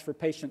Alliance for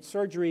Patient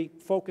Surgery,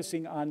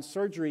 focusing on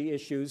surgery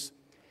issues.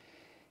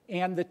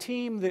 And the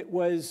team that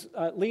was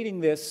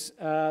leading this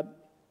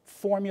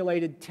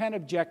formulated 10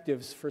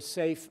 objectives for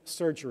safe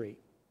surgery.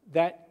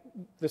 That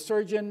the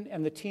surgeon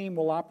and the team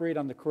will operate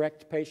on the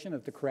correct patient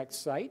at the correct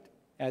site,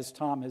 as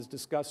Tom has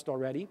discussed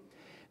already,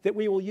 that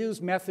we will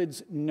use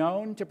methods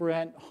known to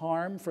prevent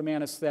harm from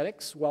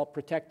anesthetics while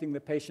protecting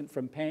the patient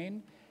from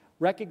pain,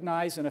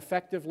 recognize and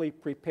effectively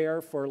prepare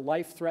for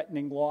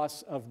life-threatening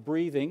loss of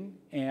breathing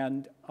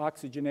and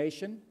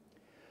oxygenation,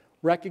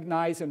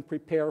 recognize and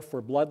prepare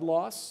for blood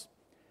loss,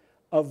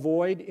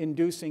 avoid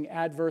inducing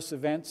adverse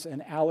events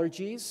and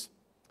allergies,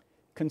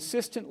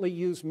 consistently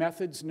use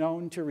methods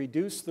known to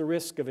reduce the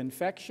risk of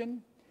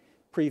infection,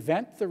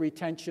 prevent the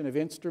retention of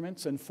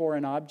instruments and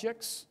foreign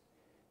objects,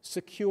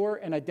 secure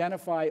and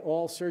identify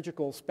all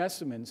surgical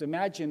specimens.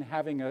 Imagine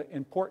having an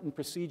important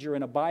procedure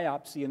in a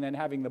biopsy and then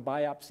having the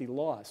biopsy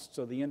lost,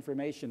 so the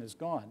information is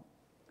gone.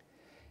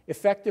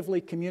 Effectively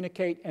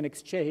communicate and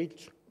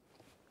exchange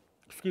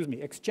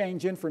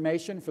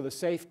information for the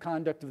safe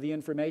conduct of the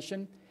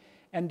information,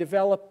 and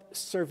develop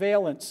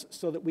surveillance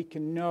so that we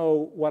can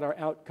know what our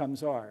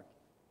outcomes are.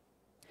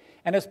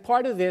 And as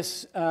part of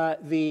this,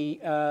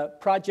 the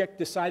project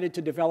decided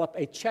to develop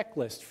a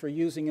checklist for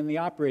using in the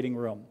operating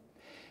room.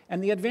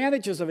 And the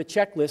advantages of a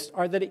checklist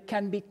are that it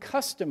can be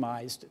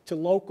customized to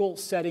local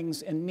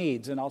settings and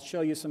needs, and I'll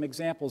show you some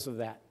examples of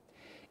that.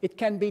 It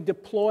can be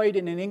deployed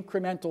in an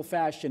incremental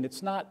fashion.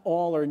 It's not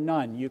all or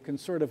none. You can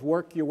sort of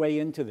work your way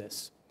into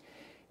this.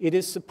 It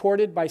is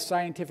supported by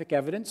scientific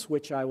evidence,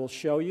 which I will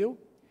show you.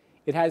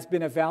 It has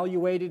been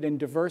evaluated in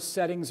diverse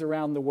settings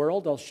around the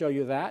world. I'll show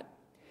you that.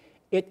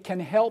 It can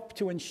help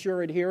to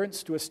ensure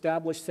adherence to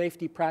established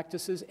safety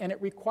practices, and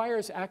it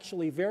requires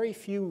actually very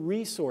few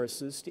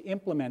resources to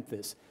implement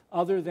this,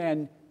 other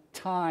than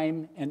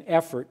time and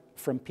effort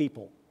from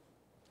people.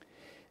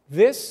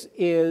 This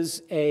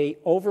is an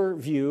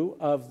overview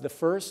of the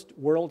first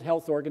World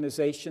Health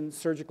Organization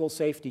surgical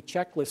safety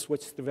checklist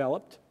which was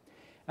developed.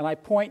 And I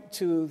point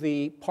to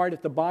the part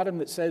at the bottom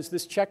that says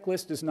this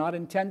checklist is not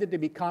intended to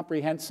be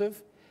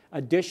comprehensive.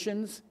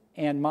 Additions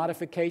and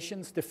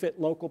modifications to fit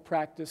local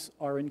practice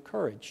are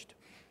encouraged.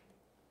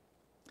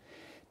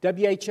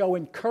 WHO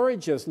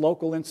encourages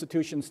local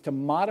institutions to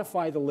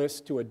modify the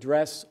list to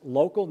address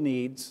local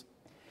needs.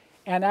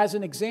 And as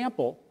an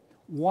example,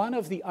 one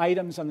of the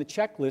items on the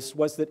checklist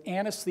was that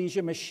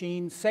anesthesia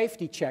machine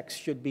safety checks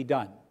should be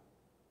done.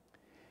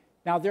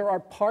 Now, there are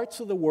parts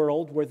of the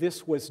world where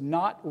this was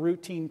not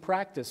routine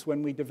practice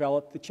when we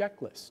developed the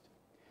checklist.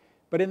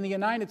 But in the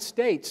United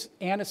States,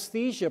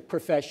 anesthesia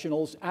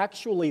professionals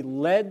actually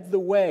led the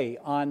way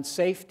on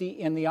safety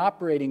in the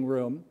operating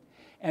room,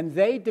 and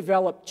they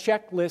developed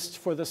checklists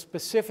for the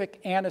specific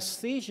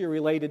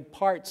anesthesia-related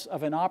parts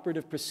of an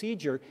operative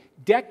procedure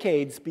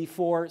decades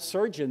before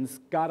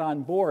surgeons got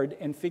on board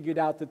and figured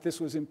out that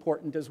this was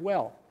important as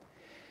well.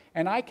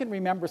 And I can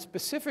remember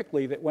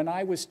specifically that when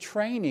I was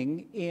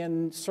training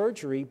in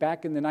surgery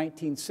back in the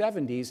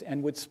 1970s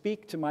and would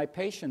speak to my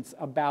patients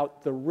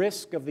about the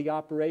risk of the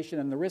operation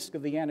and the risk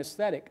of the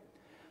anesthetic,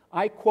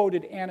 I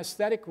quoted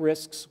anesthetic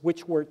risks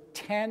which were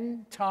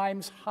 10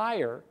 times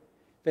higher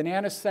than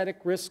anesthetic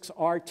risks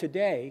are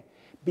today,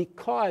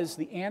 because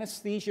the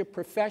anesthesia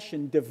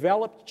profession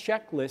developed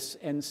checklists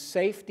and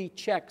safety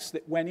checks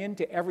that went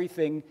into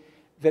everything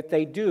that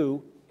they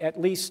do, at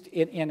least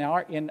in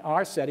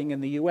our setting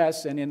in the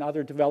US and in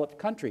other developed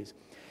countries.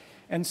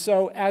 And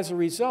so as a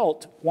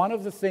result, one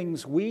of the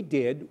things we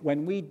did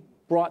when we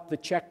brought the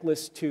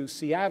checklist to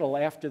Seattle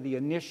after the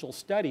initial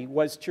study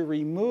was to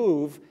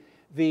remove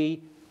the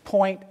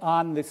point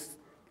on the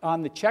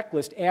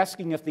checklist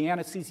asking if the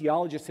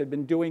anesthesiologist had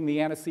been doing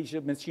the anesthesia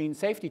machine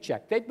safety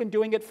check. They'd been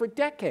doing it for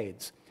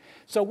decades.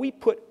 So we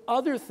put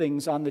other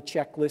things on the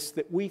checklist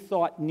that we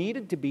thought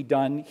needed to be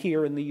done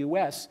here in the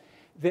US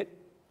that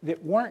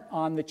weren't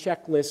on the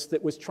checklist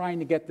that was trying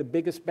to get the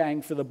biggest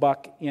bang for the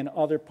buck in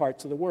other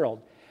parts of the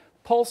world.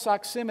 Pulse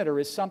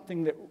oximeter is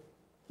something that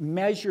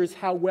measures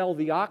how well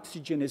the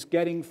oxygen is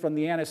getting from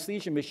the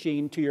anesthesia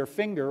machine to your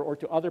finger or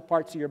to other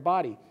parts of your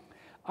body.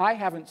 I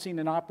haven't seen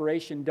an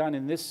operation done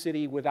in this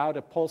city without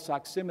a pulse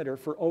oximeter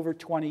for over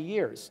 20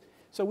 years.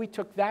 So we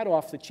took that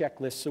off the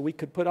checklist so we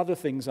could put other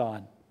things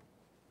on.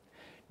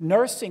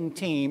 Nursing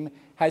team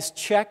has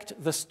checked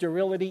the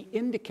sterility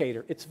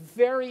indicator. It's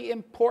very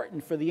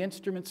important for the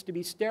instruments to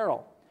be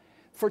sterile.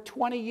 For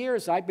 20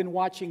 years, I've been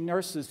watching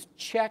nurses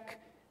check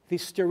the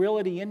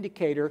sterility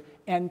indicator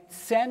and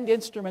send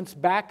instruments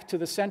back to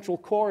the central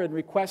core and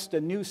request a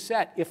new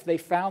set if they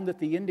found that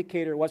the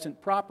indicator wasn't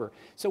proper.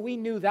 So we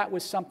knew that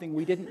was something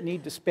we didn't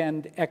need to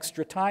spend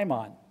extra time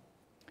on.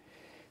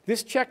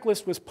 This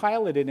checklist was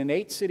piloted in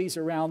 8 cities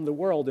around the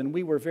world, and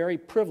we were very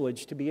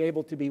privileged to be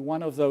able to be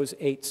one of those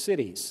 8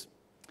 cities.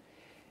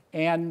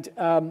 And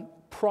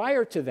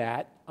prior to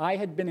that, I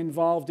had been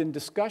involved in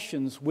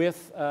discussions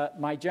with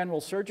my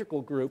general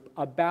surgical group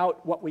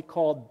about what we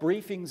called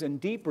briefings and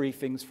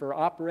debriefings for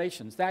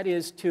operations. That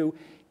is to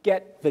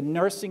get the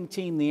nursing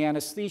team, the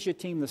anesthesia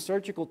team, the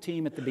surgical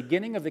team at the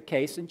beginning of the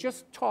case and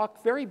just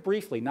talk very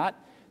briefly, not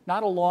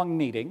a long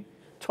meeting,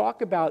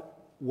 talk about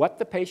what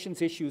the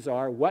patient's issues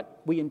are, what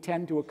we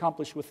intend to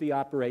accomplish with the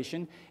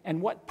operation,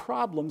 and what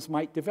problems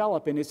might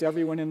develop, and is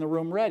everyone in the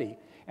room ready?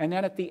 And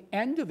then at the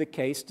end of the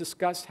case,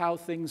 discuss how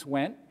things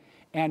went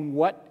and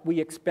what we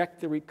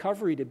expect the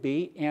recovery to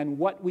be and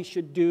what we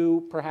should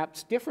do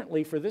perhaps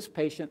differently for this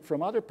patient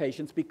from other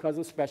patients because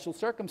of special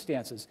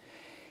circumstances.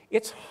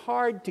 It's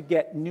hard to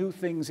get new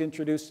things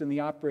introduced in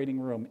the operating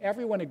room.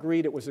 Everyone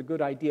agreed it was a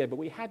good idea, but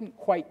we hadn't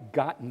quite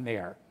gotten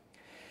there.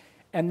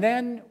 And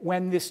then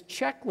when this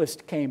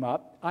checklist came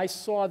up, I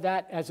saw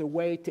that as a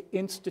way to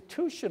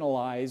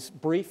institutionalize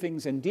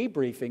briefings and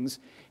debriefings,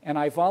 and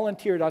I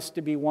volunteered us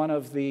to be one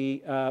of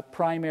the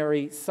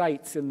primary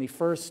sites in the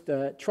first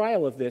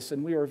trial of this,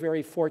 and we were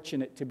very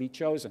fortunate to be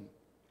chosen.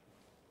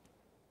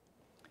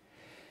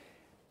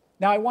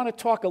 Now I want to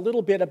talk a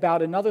little bit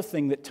about another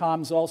thing that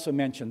Tom's also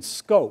mentioned,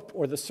 SCOPE,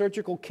 or the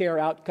Surgical Care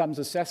Outcomes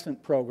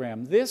Assessment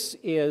Program. This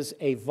is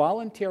a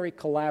voluntary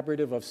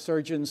collaborative of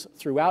surgeons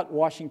throughout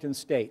Washington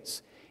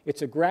State.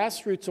 It's a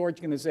grassroots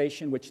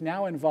organization which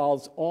now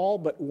involves all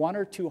but 1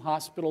 or 2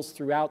 hospitals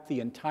throughout the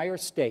entire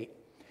state.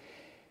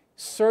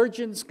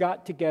 Surgeons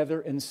got together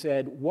and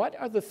said, what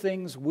are the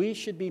things we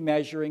should be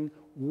measuring?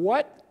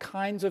 What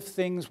kinds of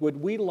things would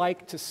we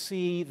like to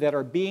see that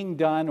are being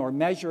done, or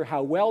measure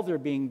how well they're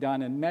being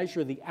done and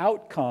measure the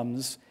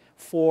outcomes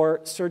for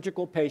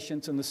surgical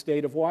patients in the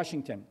state of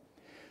Washington?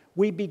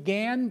 We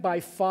began by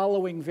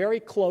following very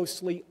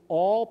closely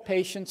all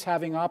patients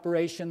having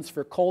operations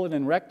for colon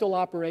and rectal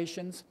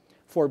operations,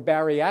 for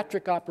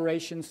bariatric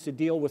operations to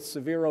deal with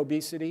severe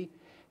obesity,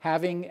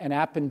 having an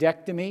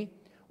appendectomy,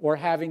 or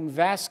having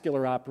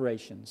vascular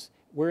operations.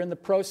 We're in the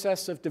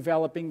process of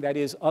developing, that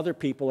is, other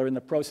people are in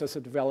the process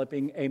of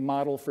developing a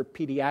model for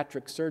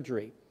pediatric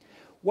surgery.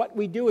 What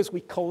we do is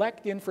we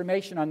collect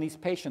information on these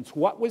patients.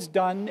 What was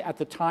done at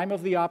the time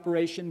of the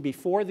operation,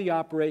 before the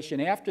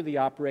operation, after the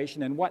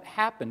operation, and what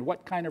happened?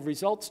 What kind of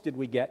results did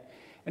we get?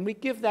 And we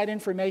give that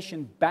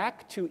information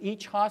back to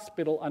each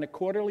hospital on a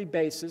quarterly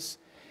basis.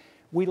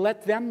 We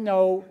let them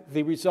know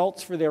the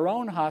results for their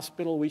own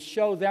hospital. We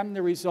show them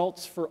the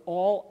results for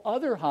all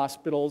other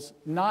hospitals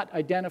not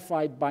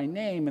identified by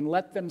name and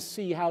let them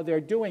see how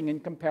they're doing in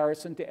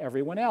comparison to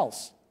everyone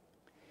else.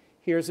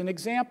 Here's an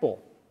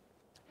example.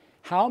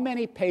 How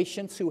many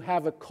patients who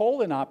have a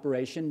colon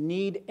operation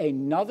need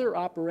another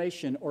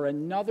operation or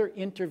another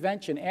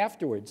intervention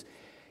afterwards?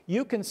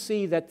 You can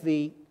see that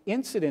the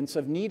incidence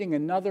of needing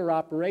another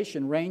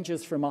operation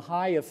ranges from a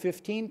high of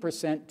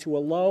 15% to a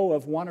low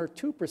of 1 or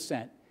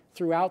 2%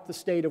 throughout the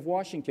state of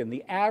Washington.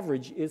 The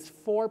average is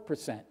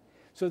 4%.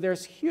 So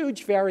there's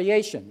huge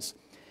variations.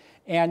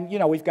 And, you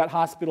know, we've got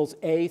hospitals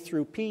A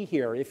through P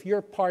here. If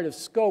you're part of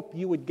SCOPE,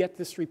 you would get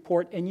this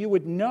report, and you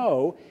would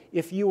know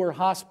if you were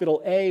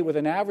hospital A with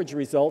an average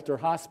result or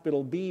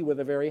hospital B with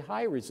a very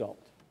high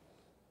result.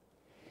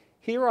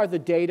 Here are the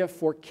data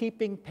for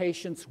keeping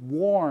patients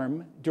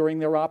warm during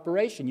their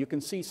operation. You can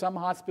see some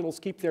hospitals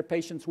keep their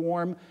patients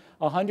warm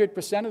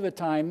 100% of the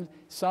time.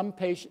 Some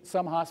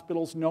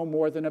hospitals no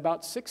more than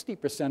about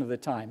 60% of the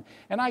time.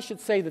 And I should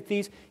say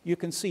that you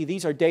can see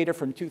these are data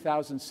from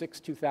 2006,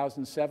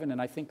 2007, and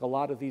I think a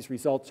lot of these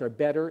results are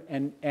better.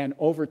 And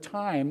over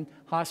time,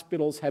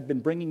 hospitals have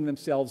been bringing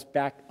themselves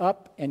back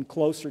up and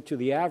closer to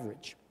the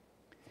average.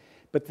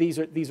 But these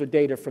are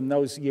data from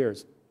those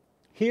years.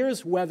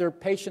 Here's whether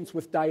patients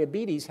with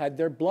diabetes had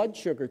their blood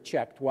sugar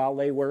checked while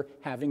they were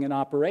having an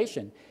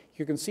operation.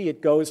 You can see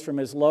it goes from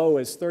as low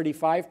as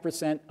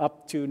 35%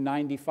 up to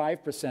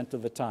 95%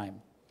 of the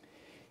time.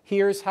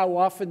 Here's how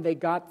often they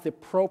got the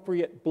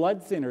appropriate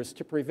blood thinners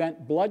to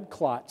prevent blood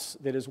clots.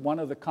 That is one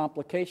of the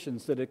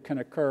complications that can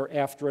occur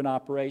after an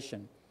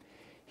operation.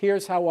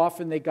 Here's how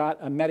often they got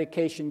a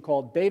medication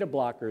called beta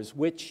blockers,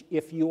 which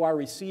if you are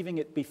receiving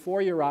it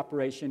before your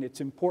operation, it's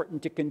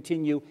important to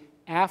continue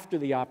after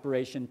the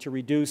operation to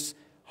reduce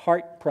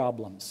heart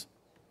problems.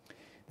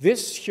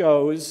 This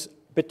shows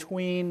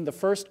between the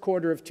first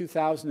quarter of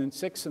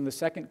 2006 and the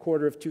second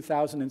quarter of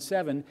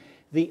 2007,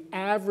 the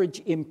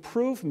average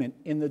improvement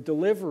in the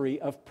delivery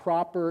of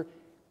proper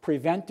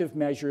preventive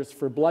measures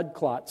for blood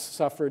clots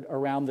suffered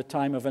around the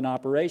time of an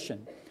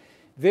operation.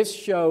 This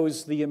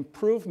shows the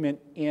improvement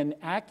in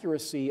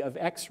accuracy of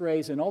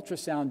X-rays and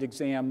ultrasound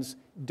exams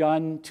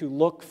done to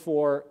look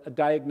for a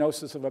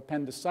diagnosis of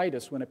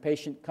appendicitis when a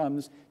patient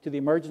comes to the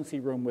emergency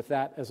room with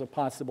that as a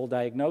possible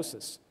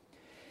diagnosis.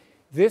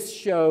 This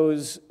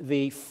shows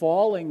the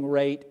falling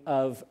rate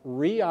of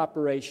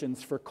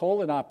reoperations for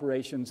colon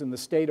operations in the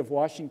state of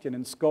Washington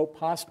and SCOPE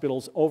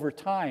hospitals over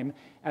time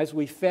as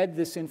we fed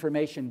this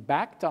information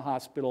back to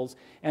hospitals,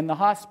 and the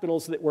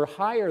hospitals that were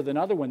higher than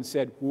other ones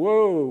said,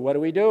 whoa, what are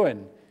we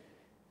doing?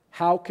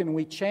 How can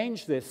we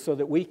change this so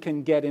that we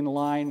can get in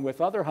line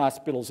with other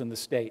hospitals in the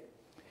state?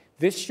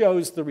 This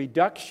shows the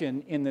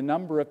reduction in the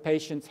number of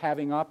patients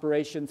having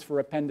operations for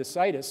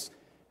appendicitis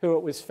who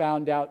it was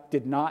found out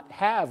did not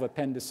have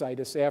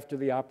appendicitis after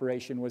the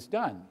operation was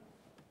done.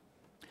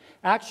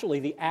 Actually,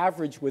 the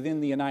average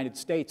within the United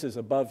States is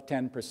above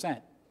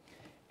 10%,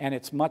 and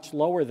it's much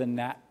lower than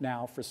that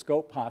now for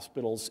SCOPE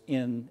hospitals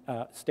in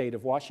the state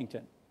of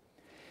Washington.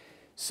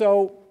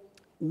 So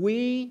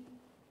we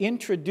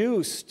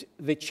introduced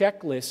the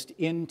checklist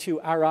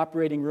into our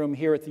operating room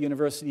here at the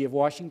University of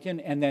Washington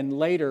and then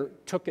later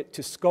took it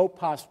to SCOPE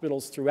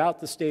hospitals throughout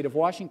the state of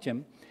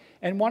Washington.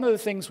 And one of the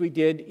things we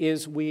did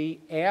is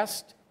we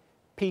asked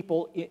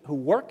people who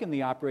work in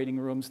the operating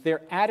rooms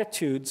their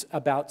attitudes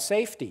about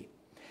safety.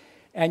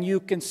 And you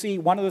can see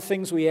one of the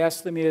things we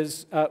asked them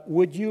is,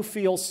 would you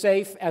feel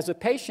safe as a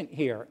patient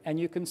here? And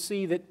you can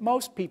see that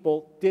most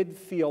people did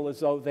feel as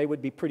though they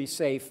would be pretty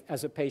safe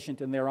as a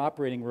patient in their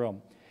operating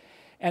room.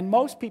 And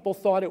most people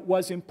thought it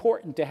was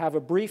important to have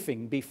a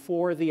briefing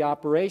before the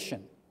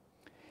operation.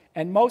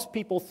 And most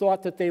people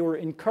thought that they were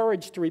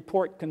encouraged to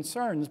report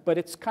concerns, but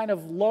it's kind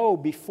of low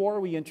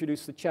before we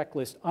introduce the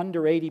checklist,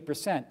 under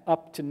 80%,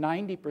 up to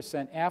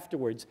 90%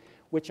 afterwards,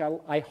 which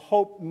I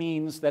hope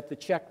means that the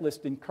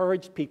checklist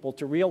encouraged people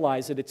to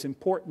realize that it's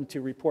important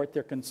to report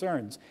their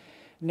concerns.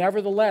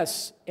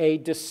 Nevertheless, a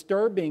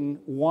disturbing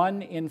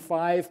 1 in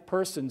 5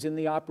 persons in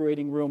the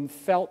operating room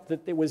felt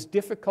that it was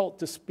difficult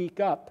to speak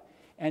up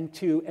and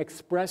to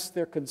express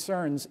their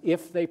concerns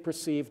if they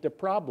perceived a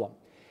problem.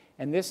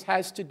 And this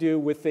has to do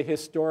with the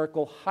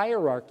historical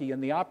hierarchy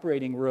in the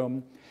operating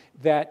room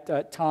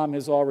that Tom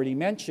has already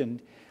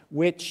mentioned,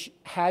 which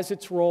has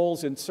its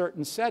roles in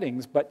certain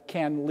settings but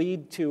can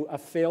lead to a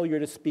failure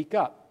to speak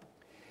up.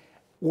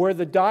 Were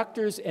the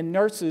doctors and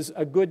nurses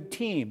a good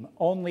team?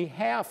 Only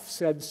half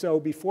said so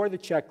before the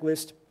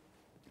checklist,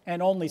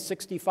 and only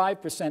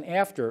 65%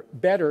 after,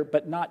 better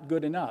but not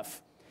good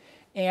enough.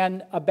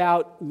 And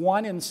about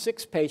 1 in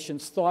 6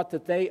 patients thought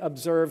that they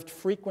observed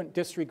frequent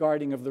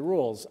disregarding of the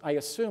rules. I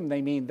assume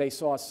they mean they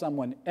saw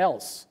someone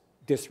else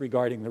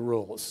disregarding the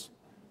rules.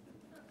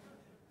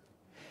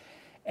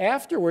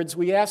 Afterwards,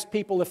 we asked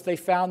people if they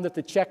found that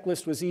the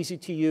checklist was easy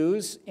to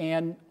use,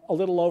 and a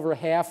little over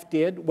half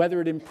did.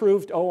 Whether it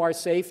improved OR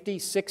safety,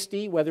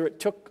 60. Whether it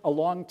took a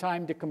long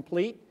time to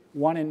complete,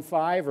 1 in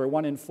 5 or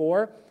 1 in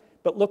 4.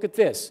 But look at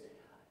this.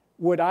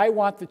 Would I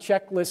want the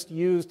checklist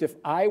used if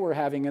I were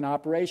having an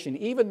operation?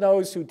 Even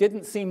those who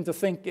didn't seem to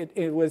think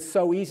it was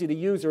so easy to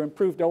use or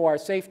improved OR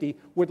safety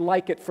would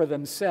like it for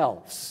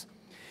themselves.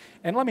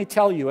 And let me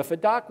tell you, if a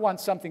doc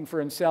wants something for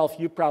himself,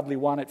 you probably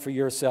want it for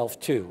yourself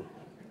too.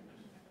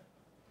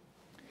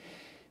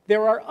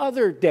 There are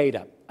other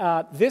data.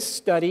 This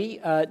study,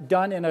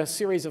 done in a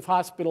series of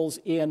hospitals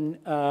in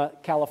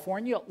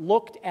California,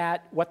 looked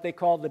at what they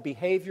call the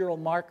Behavioral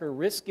Marker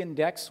Risk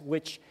Index,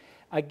 which,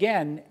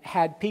 again,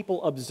 had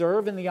people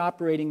observe in the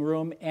operating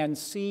room and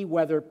see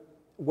whether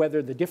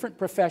the different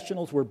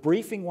professionals were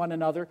briefing one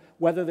another,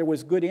 whether there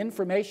was good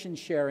information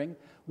sharing,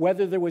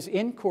 whether there was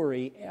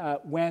inquiry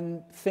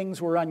when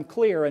things were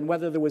unclear, and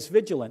whether there was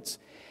vigilance.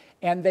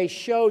 And they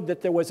showed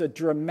that there was a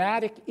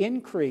dramatic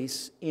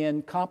increase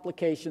in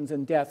complications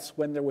and deaths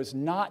when there was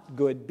not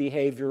good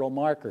behavioral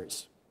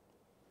markers.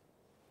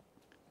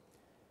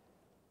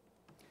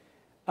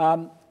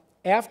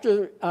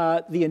 After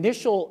the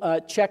initial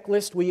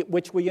checklist,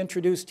 which we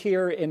introduced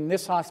here in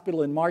this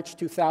hospital in March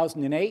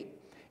 2008,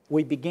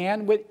 we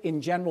began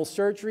in general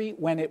surgery.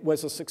 When it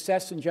was a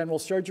success in general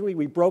surgery,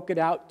 we broke it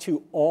out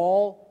to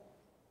all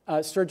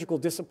surgical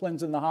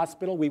disciplines in the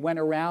hospital. We went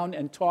around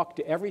and talked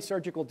to every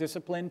surgical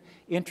discipline,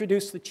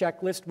 introduced the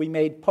checklist. We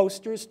made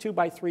posters 2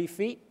 by 3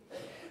 feet.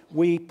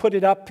 We put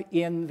it up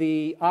in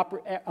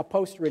a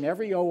poster in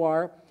every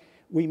OR.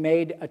 We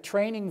made a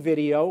training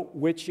video,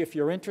 which if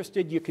you're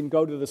interested, you can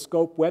go to the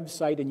Scope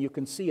website and you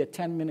can see a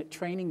 10-minute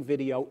training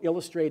video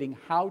illustrating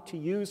how to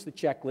use the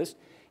checklist.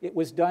 It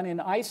was done in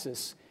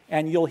ISIS,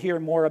 and you'll hear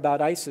more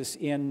about ISIS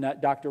in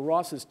Dr.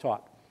 Ross's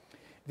talk.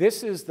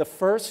 This is the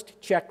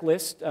first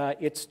checklist.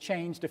 It's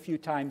changed a few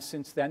times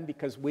since then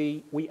because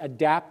we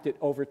adapt it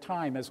over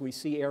time as we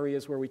see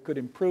areas where we could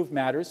improve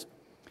matters.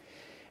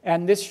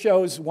 And this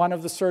shows one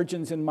of the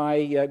surgeons in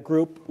my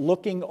group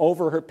looking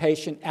over her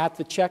patient at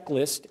the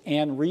checklist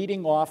and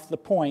reading off the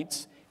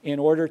points in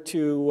order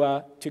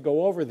to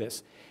go over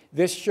this.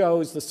 This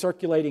shows the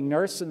circulating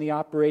nurse in the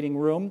operating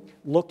room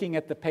looking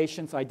at the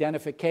patient's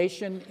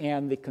identification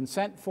and the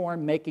consent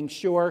form, making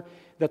sure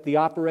that the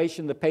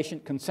operation the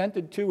patient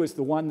consented to is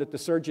the one that the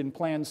surgeon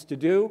plans to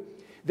do,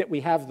 that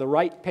we have the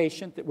right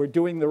patient, that we're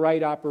doing the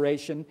right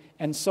operation,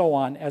 and so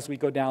on as we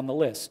go down the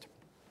list.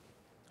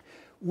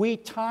 We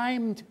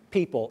timed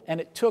people, and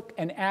it took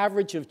an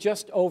average of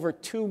just over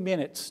 2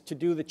 minutes to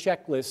do the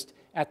checklist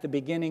at the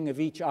beginning of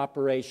each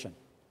operation.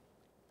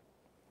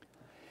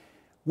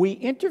 We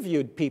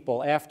interviewed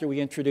people after we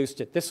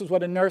introduced it. This is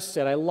what a nurse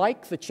said. I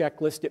like the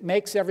checklist. It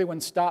makes everyone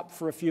stop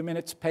for a few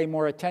minutes, pay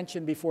more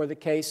attention before the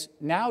case.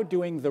 Now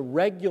doing the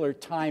regular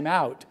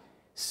timeout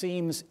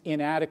seems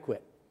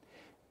inadequate.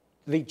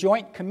 The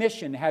Joint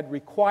Commission had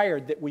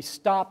required that we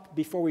stop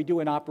before we do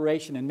an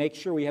operation and make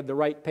sure we had the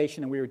right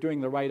patient and we were doing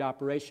the right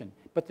operation.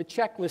 But the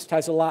checklist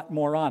has a lot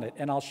more on it,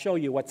 and I'll show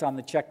you what's on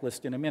the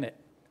checklist in a minute.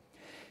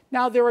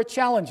 Now, there are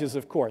challenges,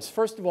 of course.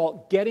 First of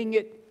all, getting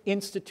it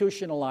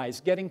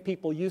institutionalized, getting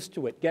people used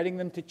to it, getting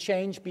them to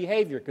change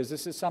behavior, because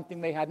this is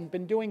something they hadn't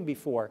been doing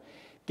before,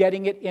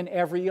 getting it in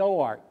every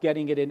OR,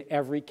 getting it in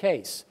every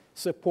case,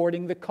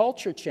 supporting the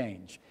culture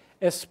change,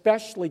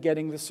 especially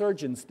getting the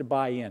surgeons to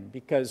buy in,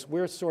 because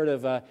we're sort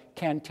of a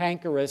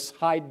cantankerous,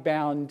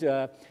 hidebound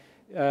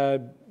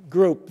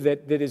group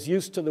that is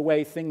used to the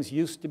way things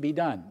used to be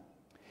done.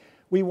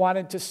 We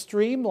wanted to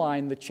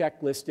streamline the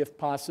checklist, if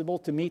possible,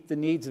 to meet the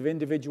needs of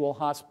individual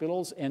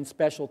hospitals and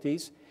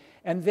specialties.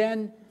 And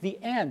then the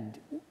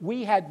end.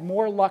 We had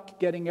more luck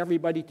getting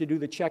everybody to do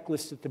the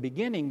checklist at the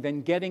beginning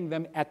than getting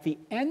them at the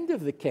end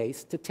of the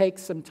case to take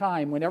some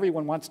time when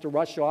everyone wants to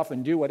rush off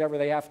and do whatever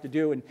they have to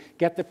do and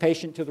get the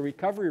patient to the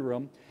recovery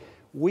room.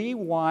 We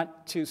want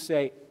to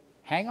say,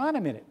 hang on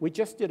a minute, we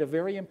just did a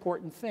very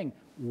important thing.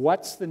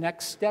 What's the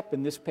next step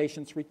in this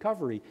patient's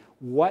recovery?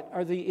 What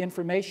are the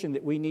information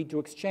that we need to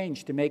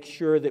exchange to make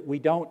sure that we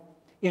don't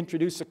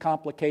introduce a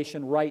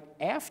complication right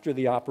after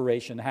the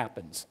operation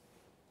happens?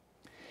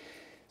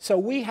 So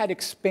we had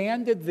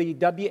expanded the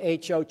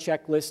WHO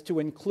checklist to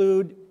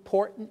include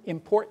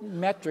important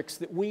metrics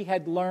that we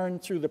had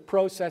learned through the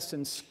process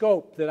and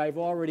scope that I've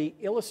already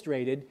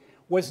illustrated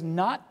was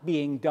not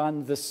being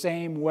done the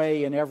same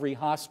way in every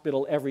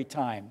hospital every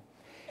time.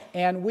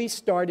 And we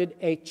started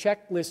a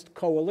checklist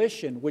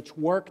coalition which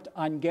worked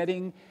on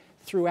getting,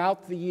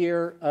 throughout the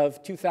year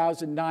of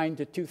 2009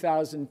 to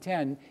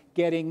 2010,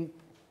 getting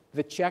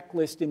the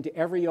checklist into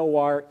every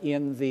OR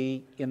in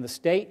the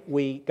state.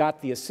 We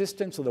got the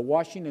assistance of the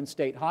Washington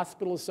State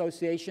Hospital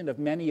Association, of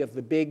many of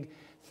the big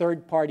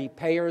third-party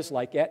payers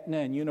like Aetna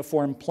and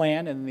Uniform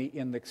Plan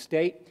in the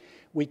state.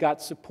 We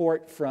got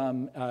support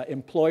from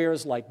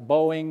employers like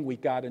Boeing. We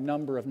got a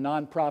number of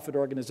nonprofit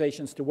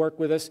organizations to work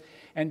with us.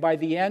 And by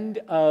the end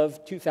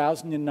of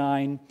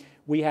 2009,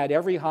 we had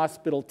every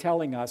hospital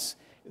telling us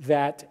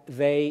that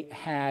they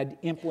had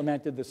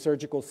implemented the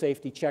surgical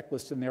safety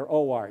checklist in their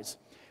ORs.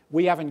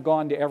 We haven't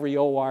gone to every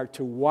OR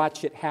to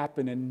watch it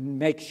happen and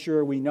make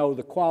sure we know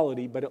the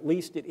quality, but at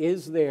least it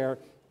is there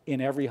in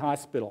every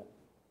hospital.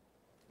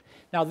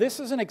 Now, this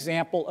is an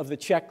example of the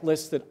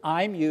checklist that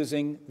I'm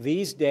using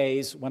these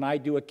days when I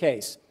do a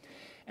case.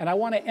 And I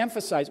want to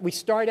emphasize, we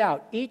start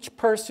out, each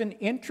person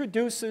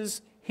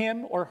introduces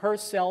him or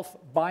herself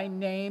by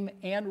name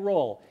and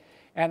role.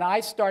 And I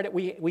started,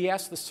 we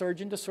asked the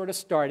surgeon to sort of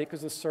start it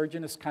because the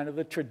surgeon is kind of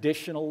the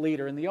traditional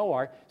leader in the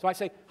OR. So I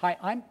say, hi,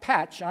 I'm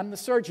Patch, I'm the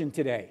surgeon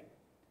today.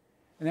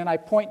 And then I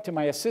point to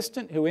my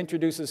assistant who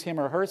introduces him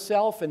or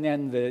herself, and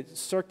then the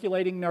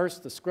circulating nurse,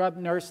 the scrub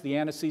nurse, the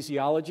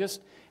anesthesiologist,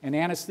 an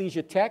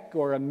anesthesia tech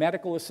or a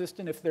medical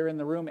assistant if they're in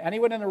the room.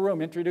 Anyone in the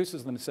room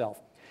introduces themselves.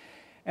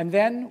 And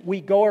then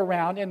we go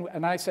around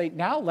and I say,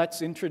 now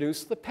let's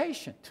introduce the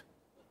patient.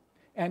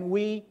 And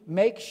we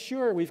make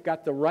sure we've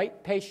got the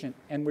right patient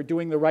and we're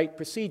doing the right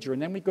procedure.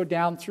 And then we go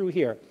down through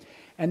here.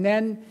 And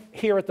then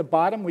here at the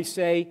bottom we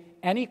say,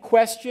 any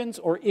questions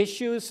or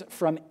issues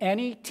from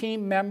any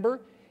team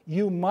member,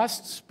 you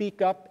must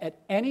speak up at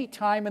any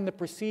time in the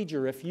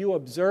procedure if you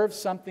observe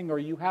something or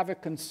you have a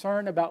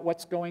concern about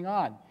what's going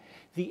on.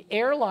 The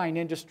airline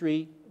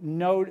industry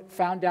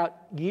found out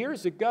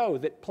years ago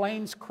that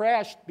planes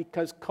crashed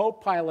because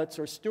co-pilots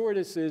or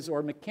stewardesses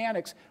or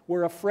mechanics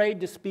were afraid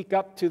to speak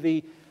up to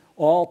the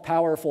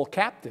all-powerful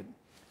captain.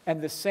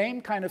 And the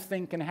same kind of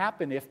thing can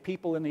happen if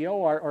people in the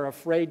OR are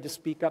afraid to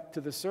speak up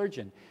to the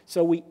surgeon.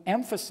 So we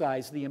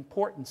emphasize the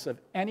importance of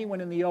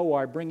anyone in the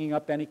OR bringing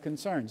up any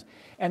concerns.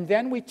 And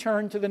then we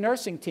turn to the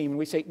nursing team and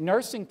we say,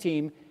 nursing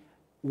team,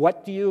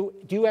 do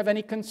you have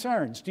any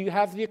concerns? Do you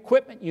have the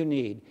equipment you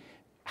need?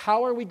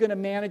 How are we going to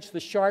manage the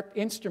sharp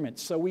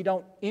instruments so we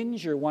don't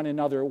injure one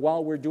another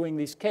while we're doing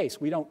these cases?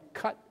 We don't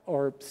cut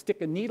or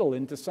stick a needle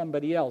into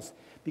somebody else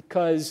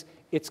because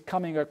it's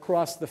coming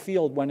across the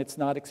field when it's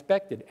not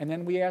expected. And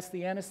then we ask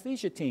the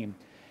anesthesia team,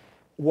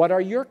 what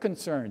are your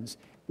concerns?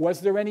 Was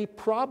there any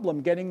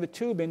problem getting the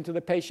tube into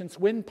the patient's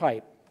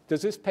windpipe?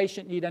 Does this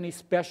patient need any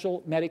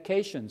special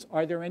medications?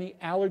 Are there any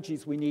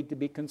allergies we need to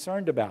be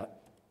concerned about?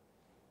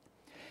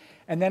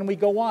 And then we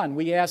go on.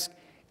 We ask,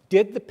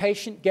 did the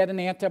patient get an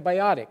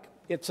antibiotic?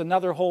 It's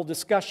another whole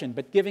discussion,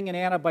 but giving an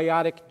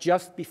antibiotic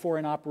just before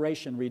an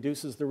operation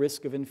reduces the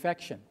risk of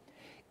infection.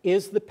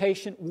 Is the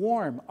patient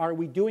warm? Are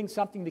we doing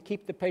something to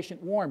keep the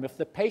patient warm? If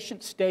the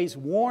patient stays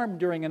warm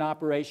during an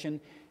operation,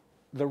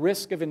 the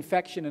risk of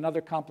infection and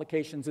other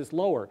complications is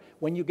lower.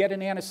 When you get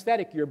an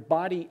anesthetic, your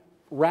body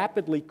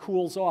rapidly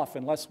cools off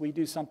unless we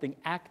do something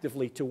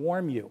actively to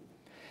warm you.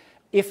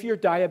 If you're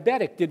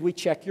diabetic, did we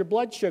check your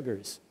blood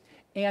sugars?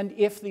 And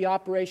if the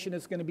operation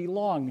is going to be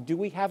long, do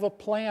we have a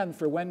plan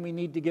for when we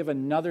need to give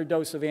another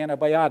dose of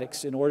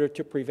antibiotics in order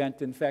to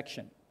prevent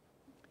infection?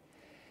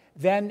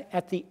 Then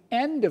at the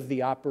end of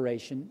the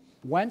operation,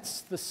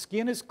 once the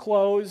skin is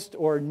closed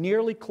or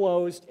nearly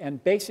closed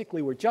and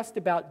basically we're just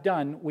about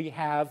done, we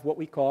have what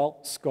we call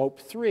scope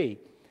 3.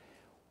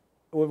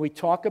 When we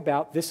talk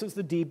about, this is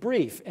the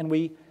debrief, and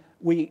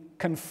we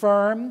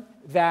confirm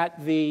that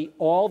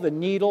all the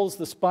needles,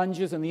 the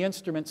sponges, and the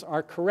instruments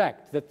are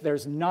correct, that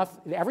there's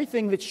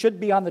everything that should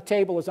be on the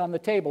table is on the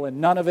table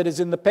and none of it is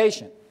in the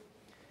patient.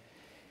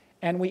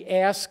 And we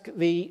ask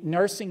the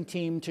nursing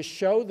team to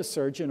show the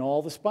surgeon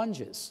all the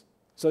sponges.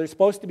 So there's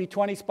supposed to be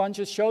 20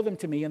 sponges, show them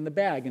to me in the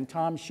bag. And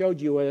Tom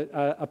showed you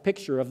a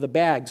picture of the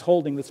bags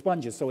holding the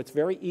sponges, so it's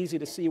very easy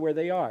to see where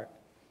they are.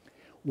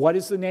 What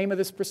is the name of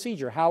this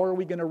procedure? How are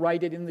we going to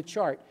write it in the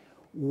chart?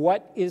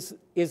 What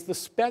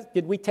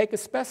did we take a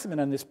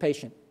specimen on this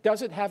patient?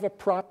 Does it have a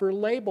proper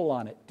label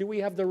on it? Do we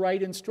have the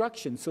right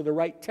instructions so the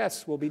right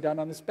tests will be done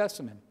on the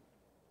specimen?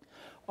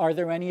 Are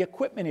there any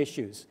equipment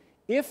issues?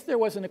 If there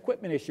was an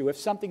equipment issue, if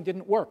something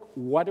didn't work,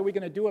 what are we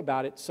going to do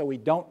about it so we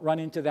don't run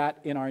into that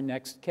in our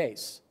next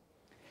case?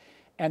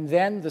 And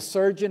then the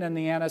surgeon and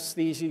the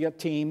anesthesia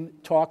team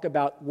talk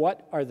about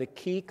what are the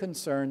key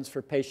concerns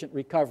for patient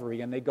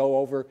recovery, and they go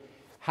over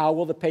how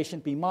will the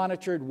patient be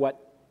monitored,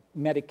 what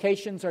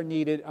medications are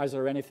needed, is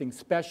there anything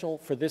special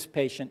for this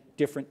patient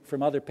different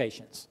from other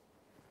patients.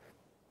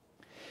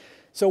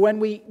 So when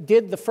we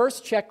did the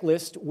first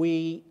checklist,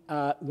 we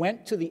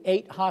went to the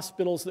 8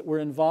 hospitals that were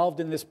involved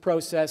in this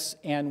process,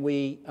 and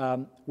we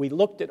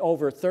looked at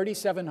over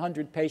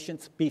 3,700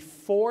 patients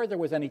before there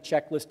was any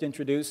checklist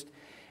introduced,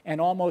 and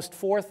almost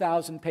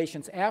 4,000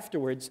 patients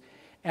afterwards.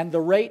 And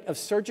the rate of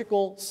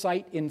surgical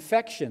site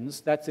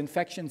infections, that's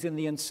infections in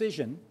the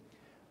incision,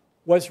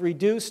 was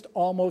reduced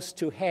almost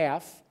to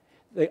half.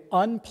 The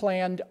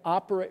unplanned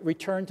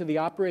return to the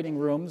operating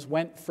rooms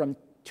went from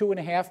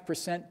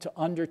 2.5% to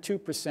under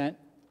 2%.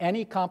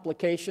 Any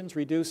complications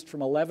reduced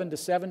from 11 to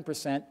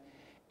 7%,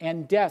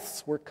 and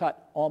deaths were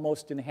cut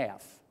almost in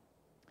half.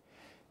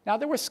 Now,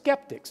 there were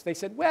skeptics. They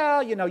said,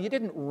 well, you know, you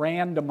didn't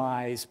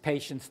randomize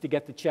patients to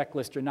get the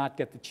checklist or not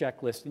get the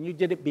checklist, and you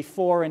did it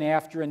before and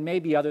after, and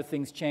maybe other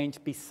things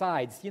changed.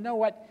 Besides, you know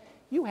what?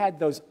 You had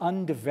those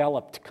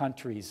undeveloped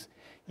countries.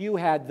 You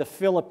had the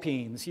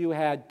Philippines, you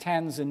had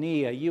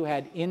Tanzania, you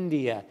had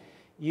India,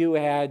 you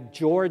had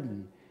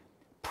Jordan.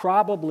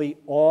 Probably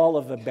all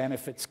of the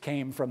benefits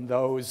came from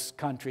those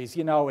countries.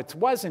 You know, it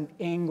wasn't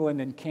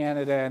England and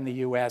Canada and the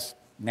US.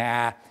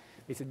 Nah.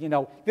 They said, you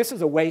know, this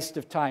is a waste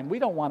of time. We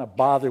don't want to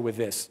bother with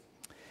this.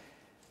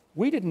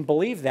 We didn't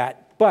believe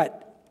that,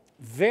 but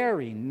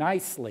very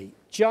nicely,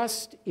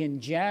 just in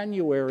just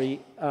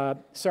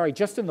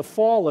in the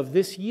fall of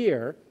this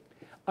year,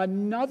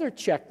 another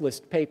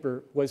checklist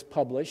paper was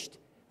published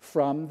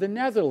from the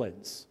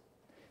Netherlands.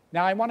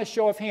 Now, I want a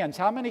show of hands.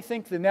 How many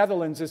think the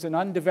Netherlands is an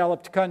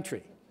undeveloped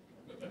country?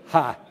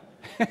 Ha!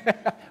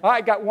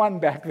 I got one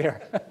back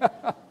there.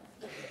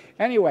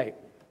 Anyway,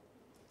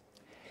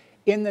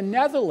 in the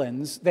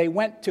Netherlands, they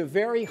went to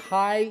very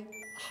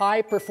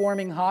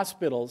high-performing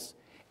hospitals,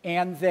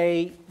 and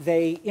they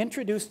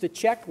introduced a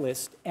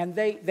checklist, and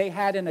they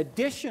had an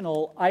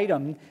additional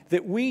item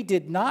that we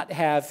did not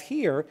have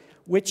here,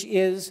 which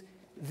is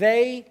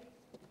they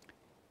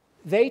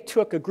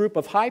took a group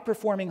of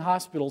high-performing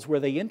hospitals where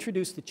they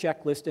introduced the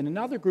checklist and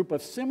another group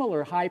of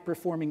similar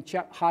high-performing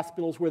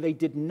hospitals where they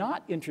did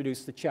not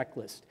introduce the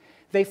checklist.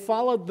 They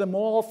followed them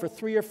all for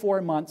 3 or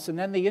 4 months, and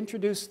then they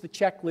introduced the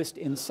checklist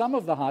in some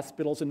of the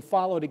hospitals and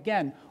followed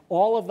again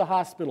all of the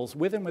hospitals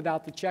with and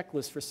without the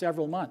checklist for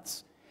several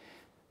months.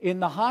 In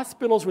the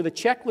hospitals where the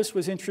checklist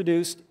was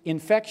introduced,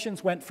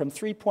 infections went from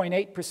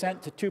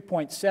 3.8% to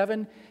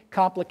 2.7%,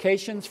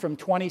 complications from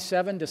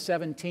 27 to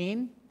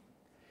 17.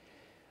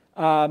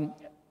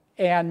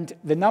 And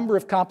the number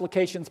of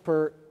complications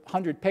per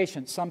 100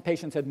 patients, some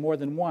patients had more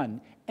than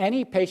one.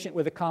 Any patient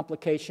with a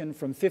complication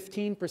from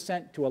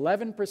 15% to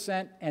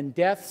 11%, and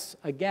deaths,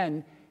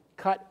 again,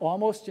 cut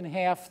almost in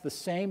half the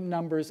same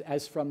numbers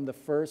as from the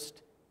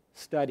first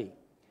study.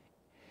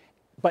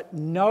 But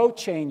no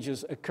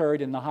changes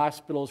occurred in the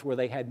hospitals where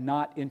they had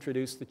not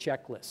introduced the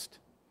checklist.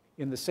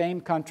 In the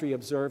same country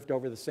observed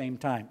over the same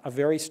time. A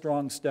very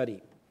strong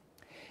study.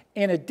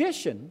 In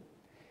addition,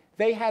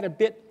 they had a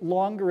bit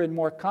longer and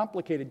more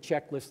complicated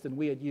checklist than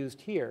we had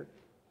used here,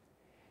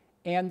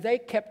 and they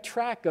kept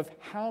track of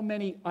how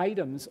many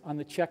items on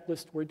the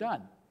checklist were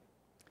done.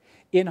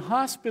 In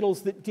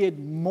hospitals that did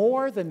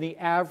more than the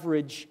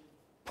average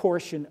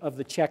portion of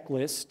the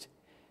checklist,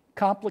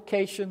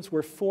 complications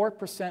were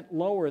 4%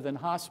 lower than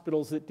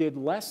hospitals that did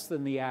less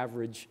than the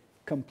average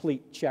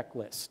complete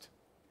checklist.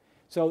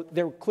 So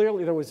there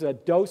was a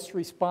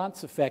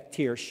dose-response effect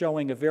here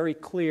showing a very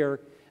clear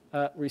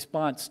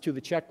response to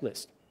the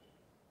checklist.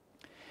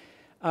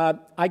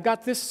 I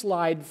got this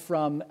slide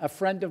from a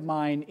friend of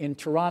mine in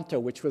Toronto,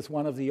 which was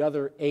one of the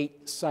other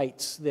 8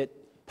 sites that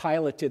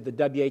piloted the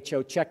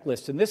WHO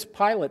checklist. And this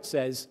pilot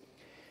says,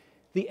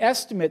 the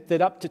estimate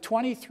that up to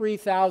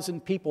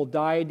 23,000 people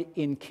died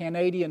in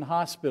Canadian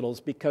hospitals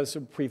because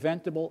of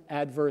preventable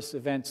adverse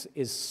events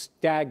is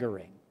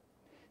staggering.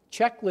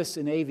 Checklists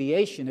in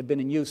aviation have been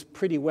in use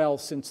pretty well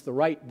since the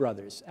Wright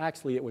brothers.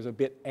 Actually, it was a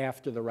bit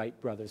after the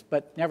Wright brothers,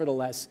 but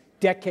nevertheless,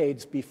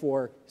 decades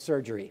before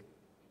surgery.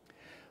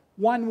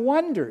 One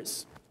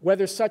wonders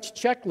whether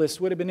such checklists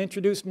would have been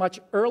introduced much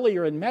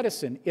earlier in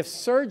medicine if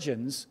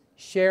surgeons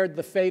shared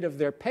the fate of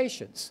their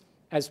patients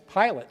as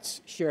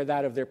pilots share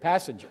that of their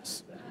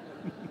passengers.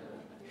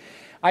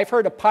 I've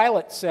heard a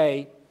pilot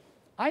say,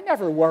 I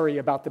never worry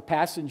about the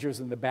passengers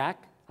in the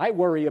back. I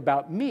worry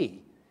about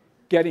me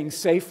getting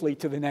safely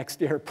to the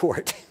next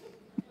airport.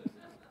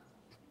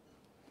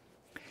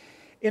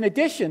 In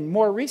addition,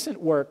 more recent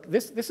work,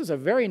 this is a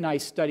very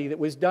nice study that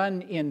was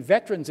done in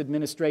Veterans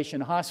Administration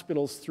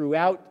hospitals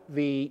throughout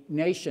the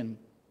nation.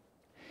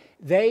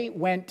 They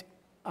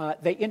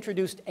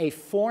introduced a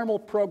formal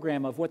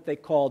program of what they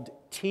called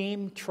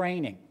team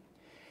training.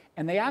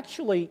 And they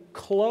actually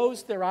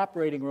closed their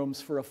operating rooms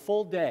for a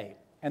full day,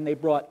 and they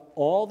brought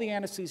all the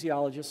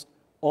anesthesiologists,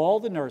 all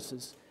the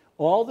nurses,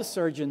 all the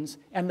surgeons,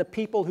 and the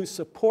people who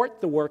support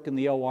the work in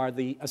the OR,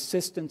 the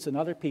assistants and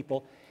other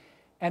people,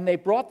 and they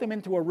brought them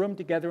into a room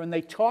together, and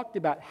they talked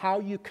about how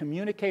you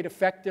communicate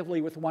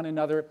effectively with one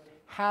another,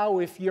 how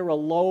if you're a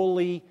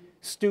lowly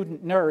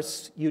student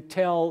nurse, you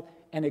tell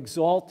an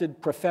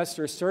exalted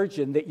professor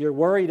surgeon that you're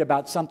worried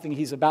about something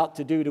he's about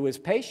to do to his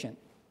patient.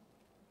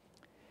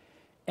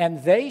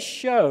 And they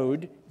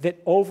showed that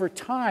over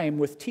time,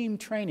 with team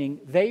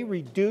training, they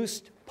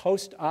reduced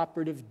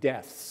post-operative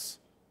deaths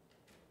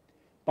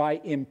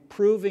by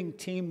improving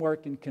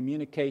teamwork and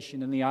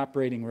communication in the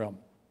operating room.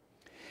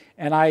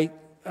 And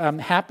I'm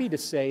happy to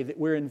say that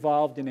we're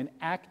involved in an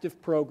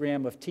active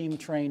program of team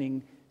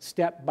training,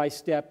 step by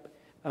step,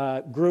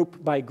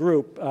 group by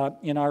group,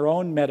 in our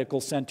own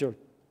medical center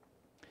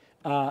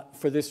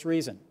for this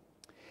reason.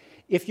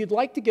 If you'd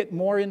like to get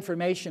more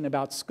information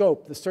about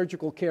SCOPE, the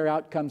Surgical Care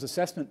Outcomes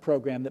Assessment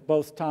Program that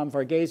both Tom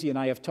Varghese and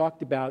I have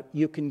talked about,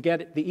 you can get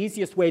it. The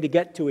easiest way to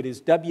get to it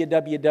is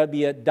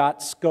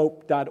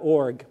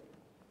www.scope.org.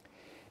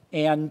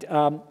 And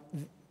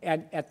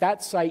at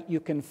that site, you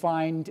can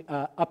find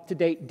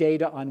up-to-date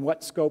data on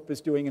what SCOPE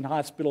is doing in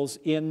hospitals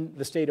in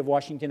the state of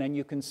Washington, and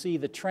you can see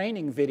the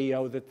training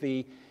video that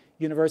the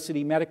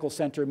University Medical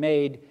Center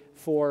made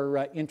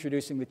for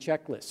introducing the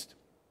checklist.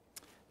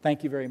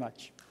 Thank you very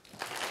much.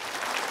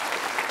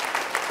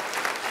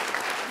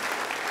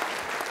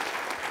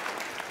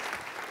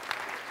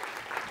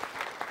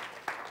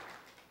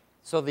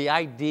 So the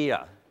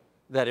idea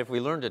that if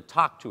we learn to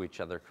talk to each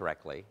other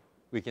correctly,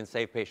 we can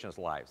save patients'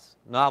 lives.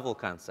 Novel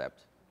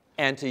concept.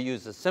 And to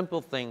use a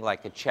simple thing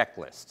like a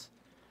checklist.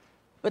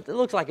 But it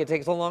looks like it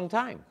takes a long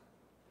time.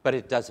 But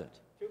it doesn't.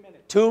 2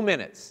 minutes. 2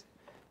 minutes.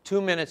 2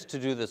 minutes to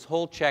do this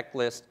whole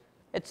checklist.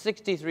 It's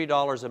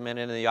 $63 a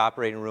minute in the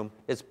operating room.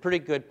 It's pretty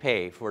good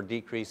pay for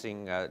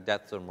decreasing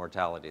deaths and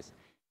mortalities.